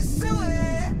gun is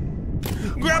silly!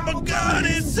 Grapple gun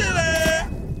is silly!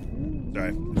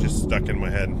 Sorry, it's just stuck in my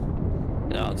head.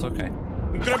 No, it's okay.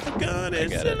 Grapple gun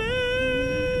is silly!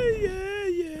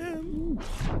 Yeah.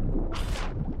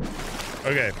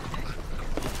 Okay.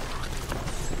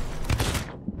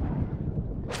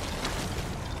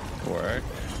 Work.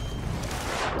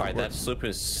 Alright, that sloop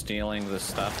is stealing the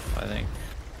stuff, I think.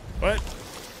 What?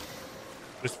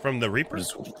 Just from the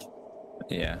Reapers?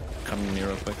 Yeah, come here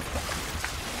real quick.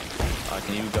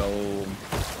 Can you go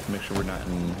make sure we're not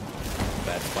in a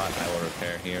bad spot? I will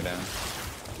repair here now.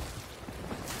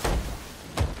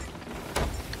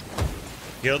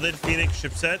 Gilded Phoenix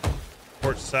ship set.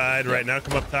 Port side right now.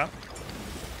 Come up top.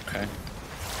 Okay.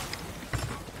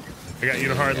 I got you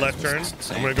in a hard left turn.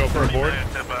 I'm gonna go for a board.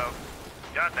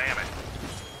 God damn it.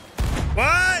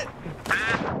 What?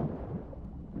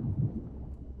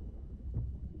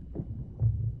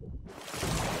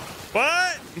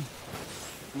 What?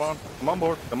 I'm on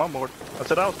board. I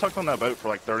said I was tucked on that boat for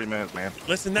like 30 minutes, man.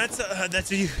 Listen, that's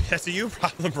a you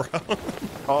problem, bro.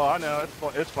 Oh, I know.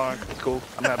 It's fine. It's cool.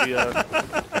 I'm happy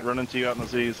running into you out in the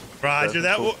seas. Roger So,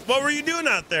 that. cool. What were you doing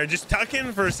out there? Just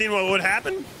tucking for seeing what would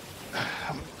happen?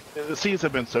 The seas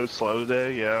have been so slow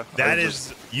today. Yeah. That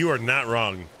is, you are not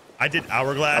wrong. I did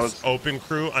Hourglass open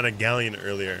crew on a galleon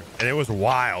earlier, and it was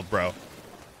wild, bro.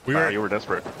 You were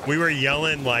desperate. We were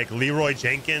yelling like Leroy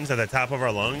Jenkins at the top of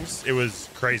our lungs. It was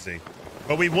crazy.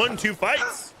 But we won 2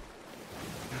 fights.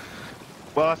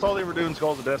 Well, I saw they were doing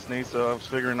Skulls of Destiny, so I was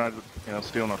figuring I'd,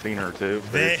 steal an Athena or two.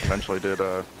 They eventually did.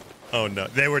 Oh no,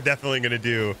 they were definitely gonna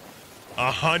do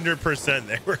 100%.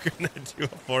 They were gonna do a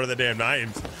Fort of the Damned. I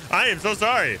am so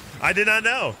sorry. I did not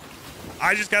know.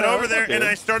 I just got over there and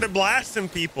I started blasting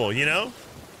people. You know.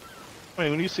 I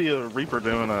mean, when you see a Reaper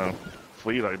doing a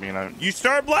fleet, I mean, you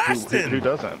start blasting. Who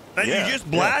doesn't? You just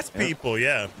blast people.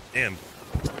 Yeah. Damn.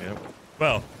 Yeah.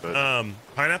 Well,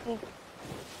 pineapple.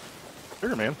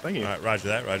 Sure, man. Thank you. All right, roger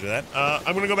that.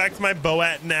 I'm gonna go back to my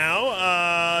boat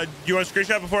now. Do you want a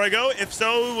screenshot before I go? If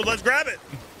so, let's grab it.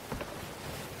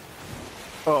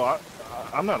 Oh,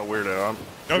 I'm not a weirdo.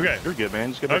 Okay. You're good, man.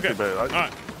 Just get back to your boat. All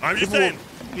right. I'm just saying.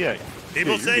 Yeah.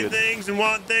 People say things and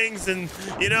want things, and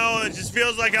you know, it just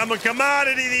feels like I'm a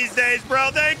commodity these days,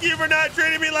 bro. Thank you for not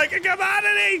treating me like a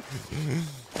commodity.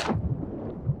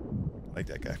 Like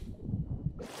that guy.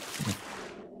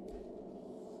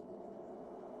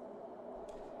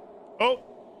 Oh.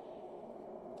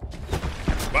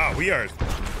 Wow, we are.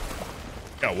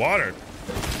 Got water.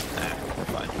 We're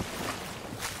fine.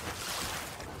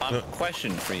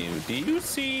 Question for you. Do you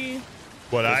see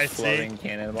what I see?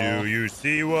 Cannonball? Do you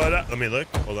see what I... Let me look.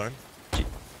 Hold on.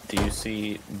 Do you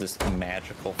see this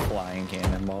magical flying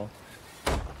cannonball?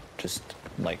 Just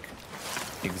like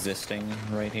existing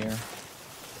right here?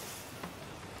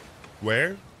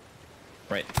 Where?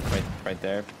 Right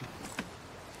there.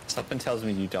 Something tells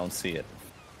me you don't see it.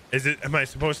 Is it? Am I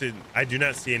supposed to? I do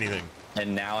not see anything.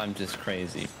 And now I'm just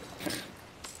crazy.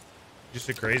 Just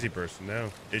a crazy person now.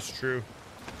 It's true.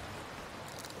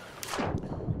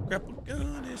 Grapple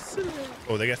gun is silly.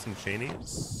 Oh, they got some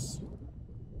chainies.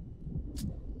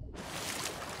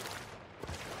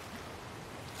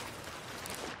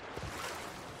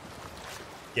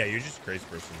 Yeah, you're just a crazy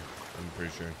person. I'm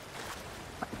pretty sure.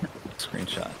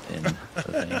 Screenshot in the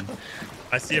thing.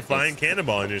 I see a flying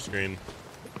cannonball on your screen.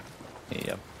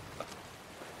 Yep.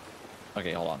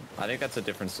 Okay, hold on. I think that's a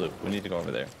different sloop. We need to go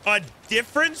over there. A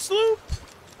different sloop?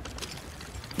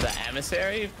 The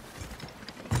emissary?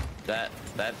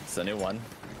 That's a new one.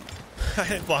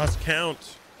 I lost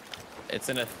count. It's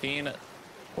an Athena.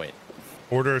 Wait.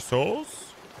 Order of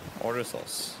Souls? Order of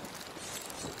Souls.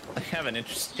 They have an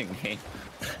interesting name.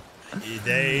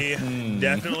 They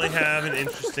definitely have an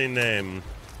interesting name.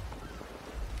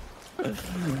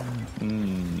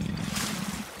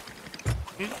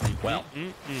 Well,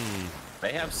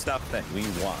 they have stuff that we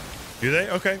want. Do they?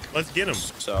 Okay, let's get them.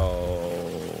 So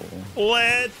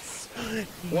let's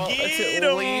at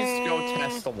least go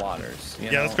test the waters.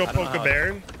 You know? Let's go poke a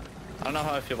bear. I don't know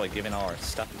how I feel like giving all our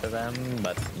stuff to them,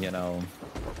 but you know,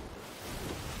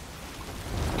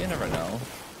 you never know.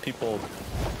 People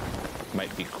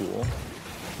might be cool.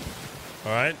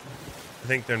 All right. I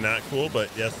think they're not cool, but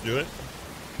yes, do it.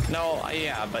 No,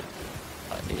 yeah, but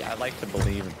I like to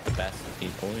believe the best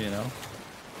people, you know?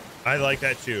 I like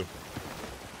that too.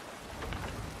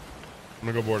 I'm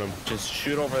gonna go board them. Just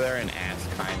shoot over there and ask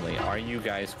kindly, are you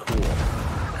guys cool?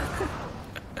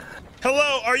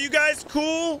 Hello, are you guys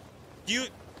cool?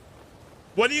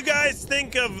 What do you guys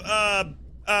think of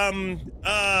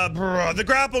the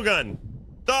grapple gun?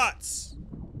 Thoughts?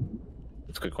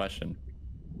 That's a good question.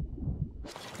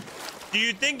 Do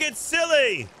you think it's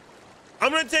silly?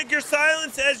 I'm gonna take your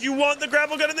silence as you want the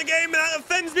grapple gun in the game, and that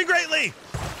offends me greatly.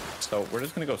 So we're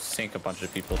just gonna go sink a bunch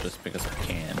of people just because we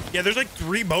can. Yeah, there's like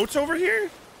 3 boats over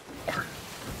here.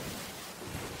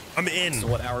 I'm in. This is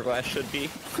what Hourglass should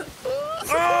be.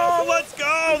 Oh, let's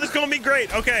go. This is gonna be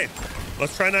great. Okay,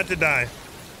 let's try not to die.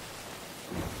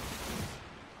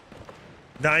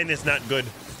 Dying is not good.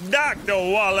 Dr.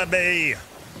 Wallaby.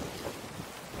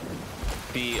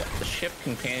 The ship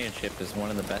companionship is one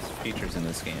of the best features in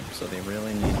this game, so they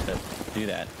really need to do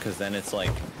that, because then it's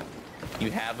like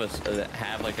you have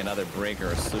like another brig or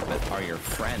a sloop that are your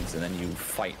friends, and then you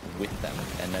fight with them,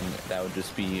 and then that would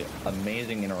just be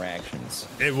amazing interactions.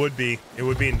 It would be. It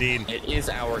would be indeed. It is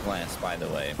Hourglass, by the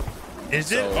way.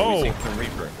 Is it? Oh. The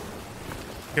Reaper.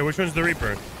 Okay, which one's the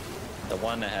Reaper? The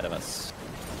one ahead of us.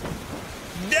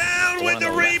 Down with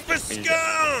the Reaper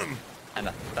scum!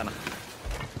 I'm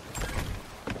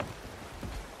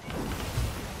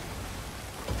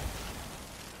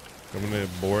gonna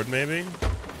board maybe?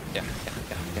 Yeah.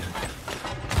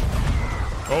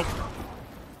 Oh.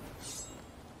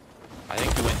 I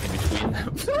think we went in between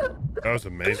them. That was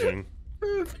amazing.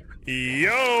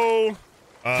 Yo!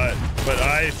 But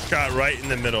I shot right in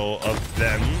the middle of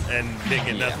them and didn't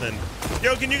get nothing.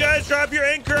 Yo, can you guys drop your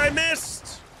anchor? I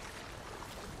missed.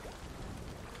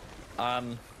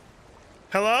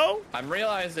 Hello? I'm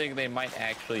realizing they might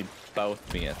actually both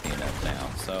be Athena now,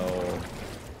 so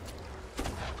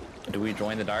do we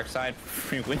join the dark side for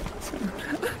free wins?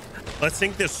 Let's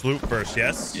sink this sloop first,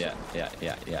 yes? Yeah.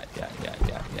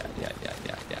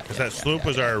 Because that sloop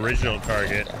was our original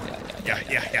target.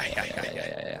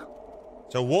 Yeah.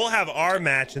 So we'll have our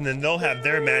match, and then they'll have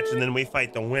their match, and then we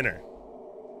fight the winner.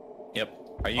 Yep.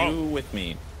 Are you with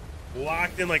me?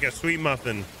 Locked in like a sweet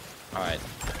muffin. All right.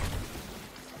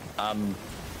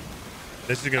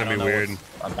 This is gonna be weird.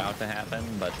 What's about to happen,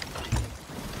 but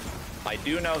I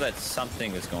do know that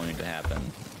something is going to happen.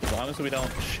 As long as we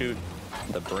don't shoot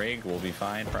the brig, we'll be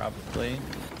fine, probably.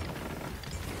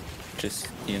 Just,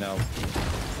 you know,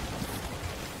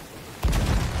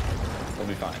 we'll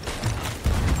be fine.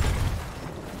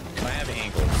 Can I have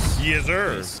angles? Yes,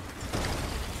 sir. Please?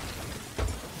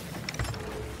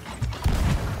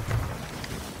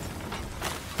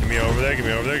 me over there. Get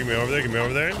me over there. Get me over there. Get me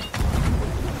over there.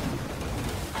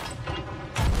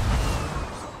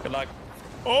 Good luck.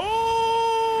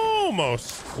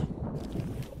 Almost.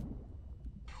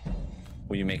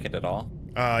 Will you make it at all?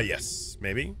 Yes.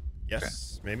 Maybe.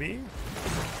 Yes. Okay. Maybe.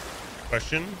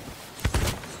 Question.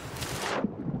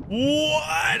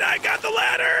 What? I got the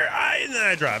ladder. And then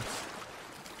I dropped.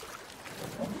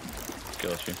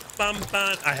 Kills you. Bum,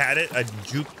 bum. I had it. I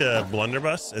juked the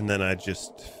blunderbuss, and then I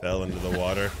just fell into the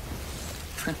water.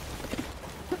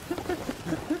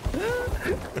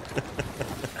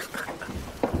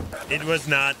 It was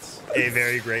not a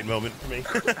very great moment for me.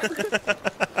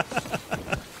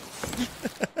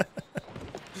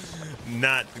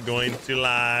 Not going to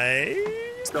lie.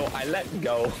 So I let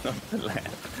go of the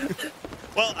ladder.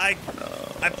 Well, I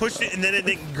pushed it and then it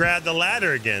didn't grab the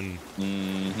ladder again.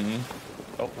 Mm-hmm.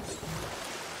 Oh.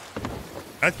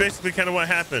 That's basically kind of what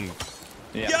happened.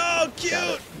 Yeah. Yo,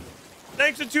 cute.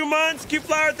 Thanks for 2 months. Cute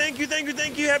flower. Thank you, thank you,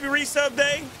 thank you. Happy resub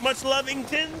day. Much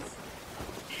lovingtons.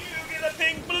 You get a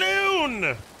pink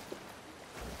balloon.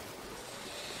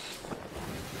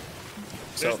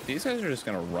 So these guys are just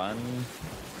gonna run.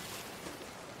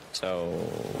 So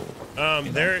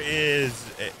there is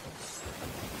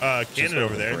a cannon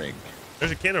over there. Brig.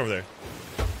 There's a cannon over there.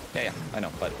 Yeah, I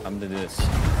know, but I'm gonna do this.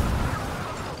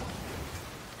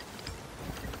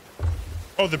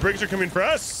 Oh, the brigs are coming for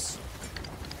us.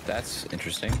 That's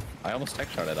interesting. I almost tech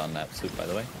shot it on that sloop, by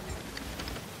the way.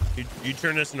 You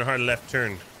turn this into a hard left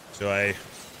turn, so I.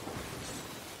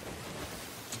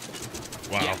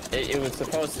 Wow. Yeah, it was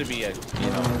supposed to be a,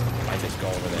 I just go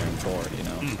over there and board,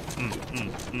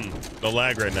 The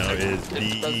lag right now is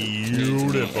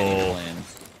beautiful.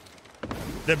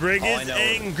 The brig is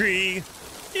angry.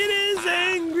 It is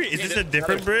angry. Is this a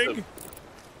different brig?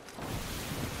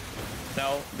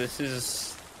 No, this is.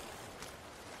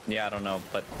 Yeah, I don't know,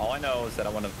 but all I know is that I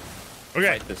want to.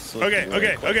 Okay. Fight this sloop Okay.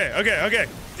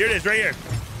 Here it is, right here.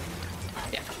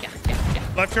 Yeah.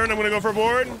 Left turn. I'm gonna go for a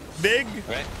board. Big.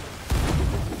 Okay.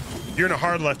 You're in a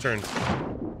hard left turn.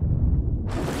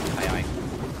 Aye.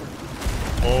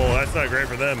 Oh, that's not great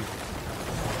for them.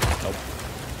 Nope.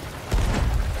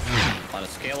 On a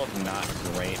scale of not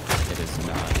great, it is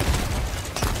not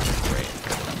great.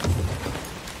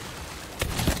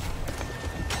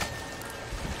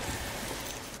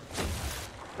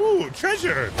 Ooh,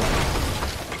 treasure.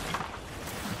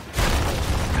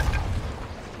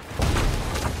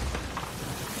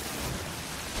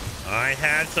 I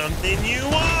had something you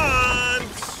want.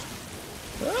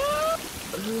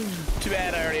 Too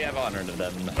bad I already have 100 of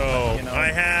them. Oh, but,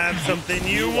 I have something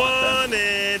you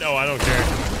wanted. Oh, I don't care.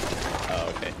 Oh,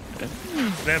 okay.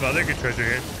 They have other good treasure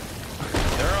here.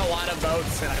 There are a lot of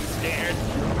boats, and I'm scared.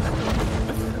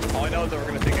 All I know is that we're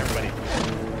gonna take everybody.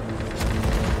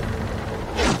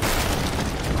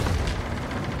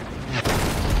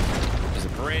 There's a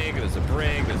brig, there's a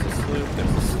brig, there's a sloop,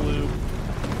 there's a sloop.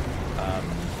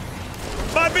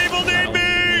 My people need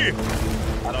me!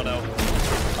 I don't know.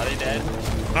 Are they dead?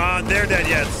 They're dead,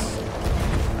 yes.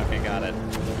 Okay, got it.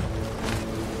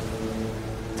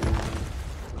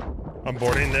 I'm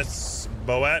boarding this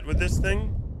boat with this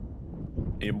thing.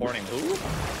 Are you boarding who?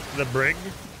 The brig.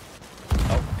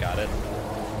 Oh, got it.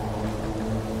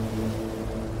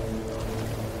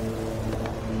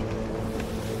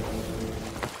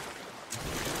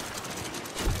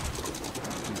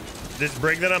 This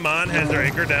brig that I'm on has their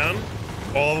anchor down.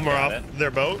 All of them are off their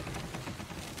boat.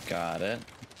 Got it.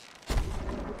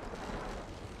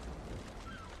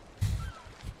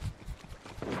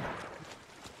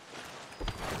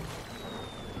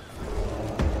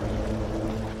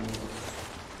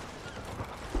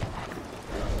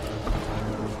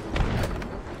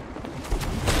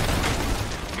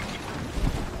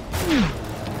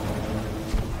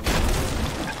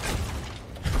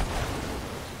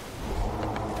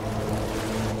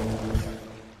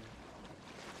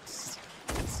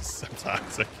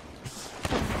 Toxic.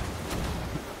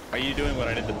 Are you doing what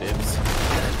I did to Bibs?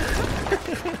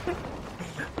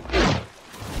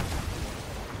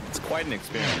 It's quite an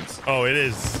experience. Oh, it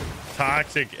is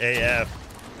toxic AF.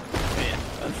 Yeah.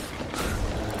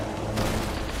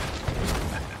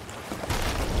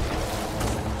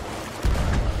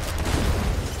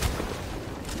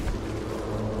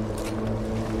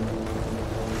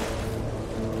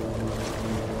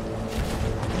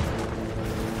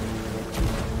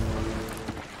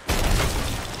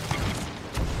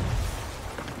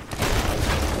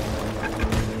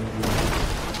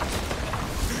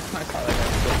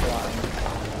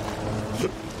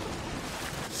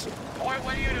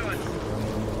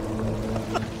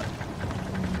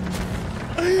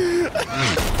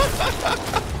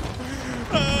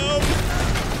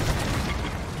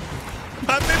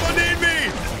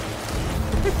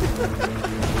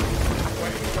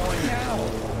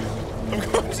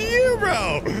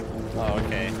 go. Oh,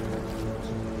 okay.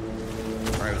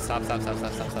 All right, stop.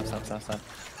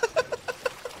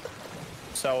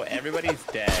 So everybody's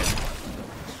dead.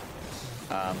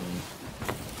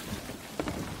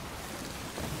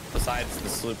 Besides the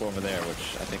sloop over there,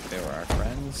 which I think they were our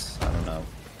friends. I don't know.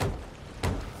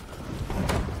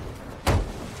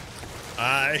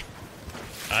 I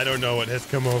don't know what has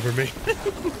come over me.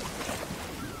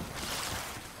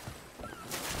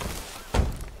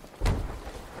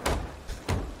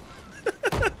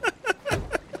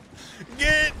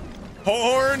 Get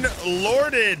horn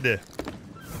lorded.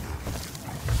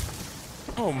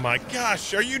 Oh my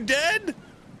gosh, are you dead?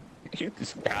 You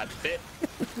just got it.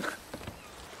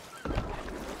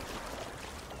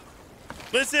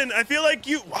 Listen, I feel like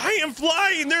I am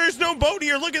flying. There is no boat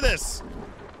here. Look at this.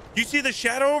 You see the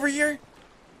shadow over here?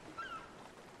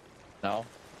 No.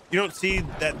 You don't see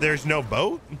that there's no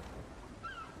boat?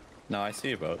 No, I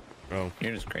see a boat. Oh.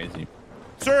 You're just crazy.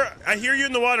 Sir, I hear you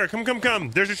in the water.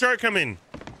 Come. There's a shark coming.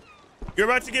 You're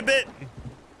about to get bit.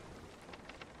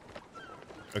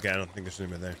 Okay, I don't think there's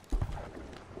anybody there.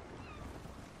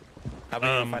 How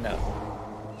about you find out?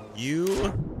 You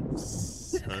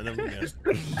son of a gun.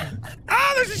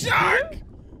 Oh, there's a shark!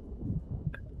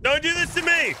 Don't do this to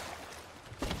me!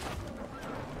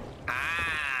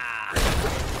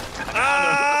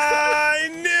 I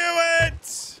knew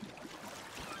it!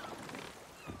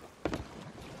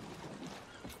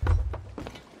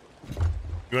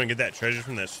 You want to get that treasure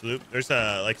from that sloop? There's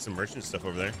like some merchant stuff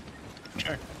over there.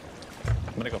 Sure.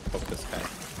 I'm gonna go poke this guy.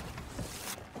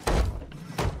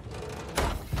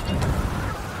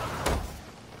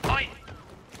 Oi!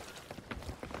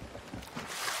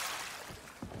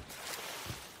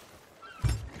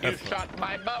 You shot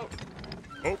my boat.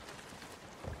 Oh.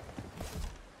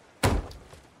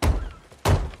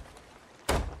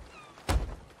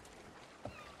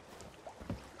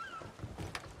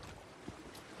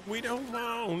 We don't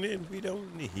want it. We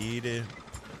don't need it.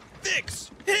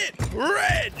 Fix, hit,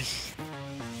 reg.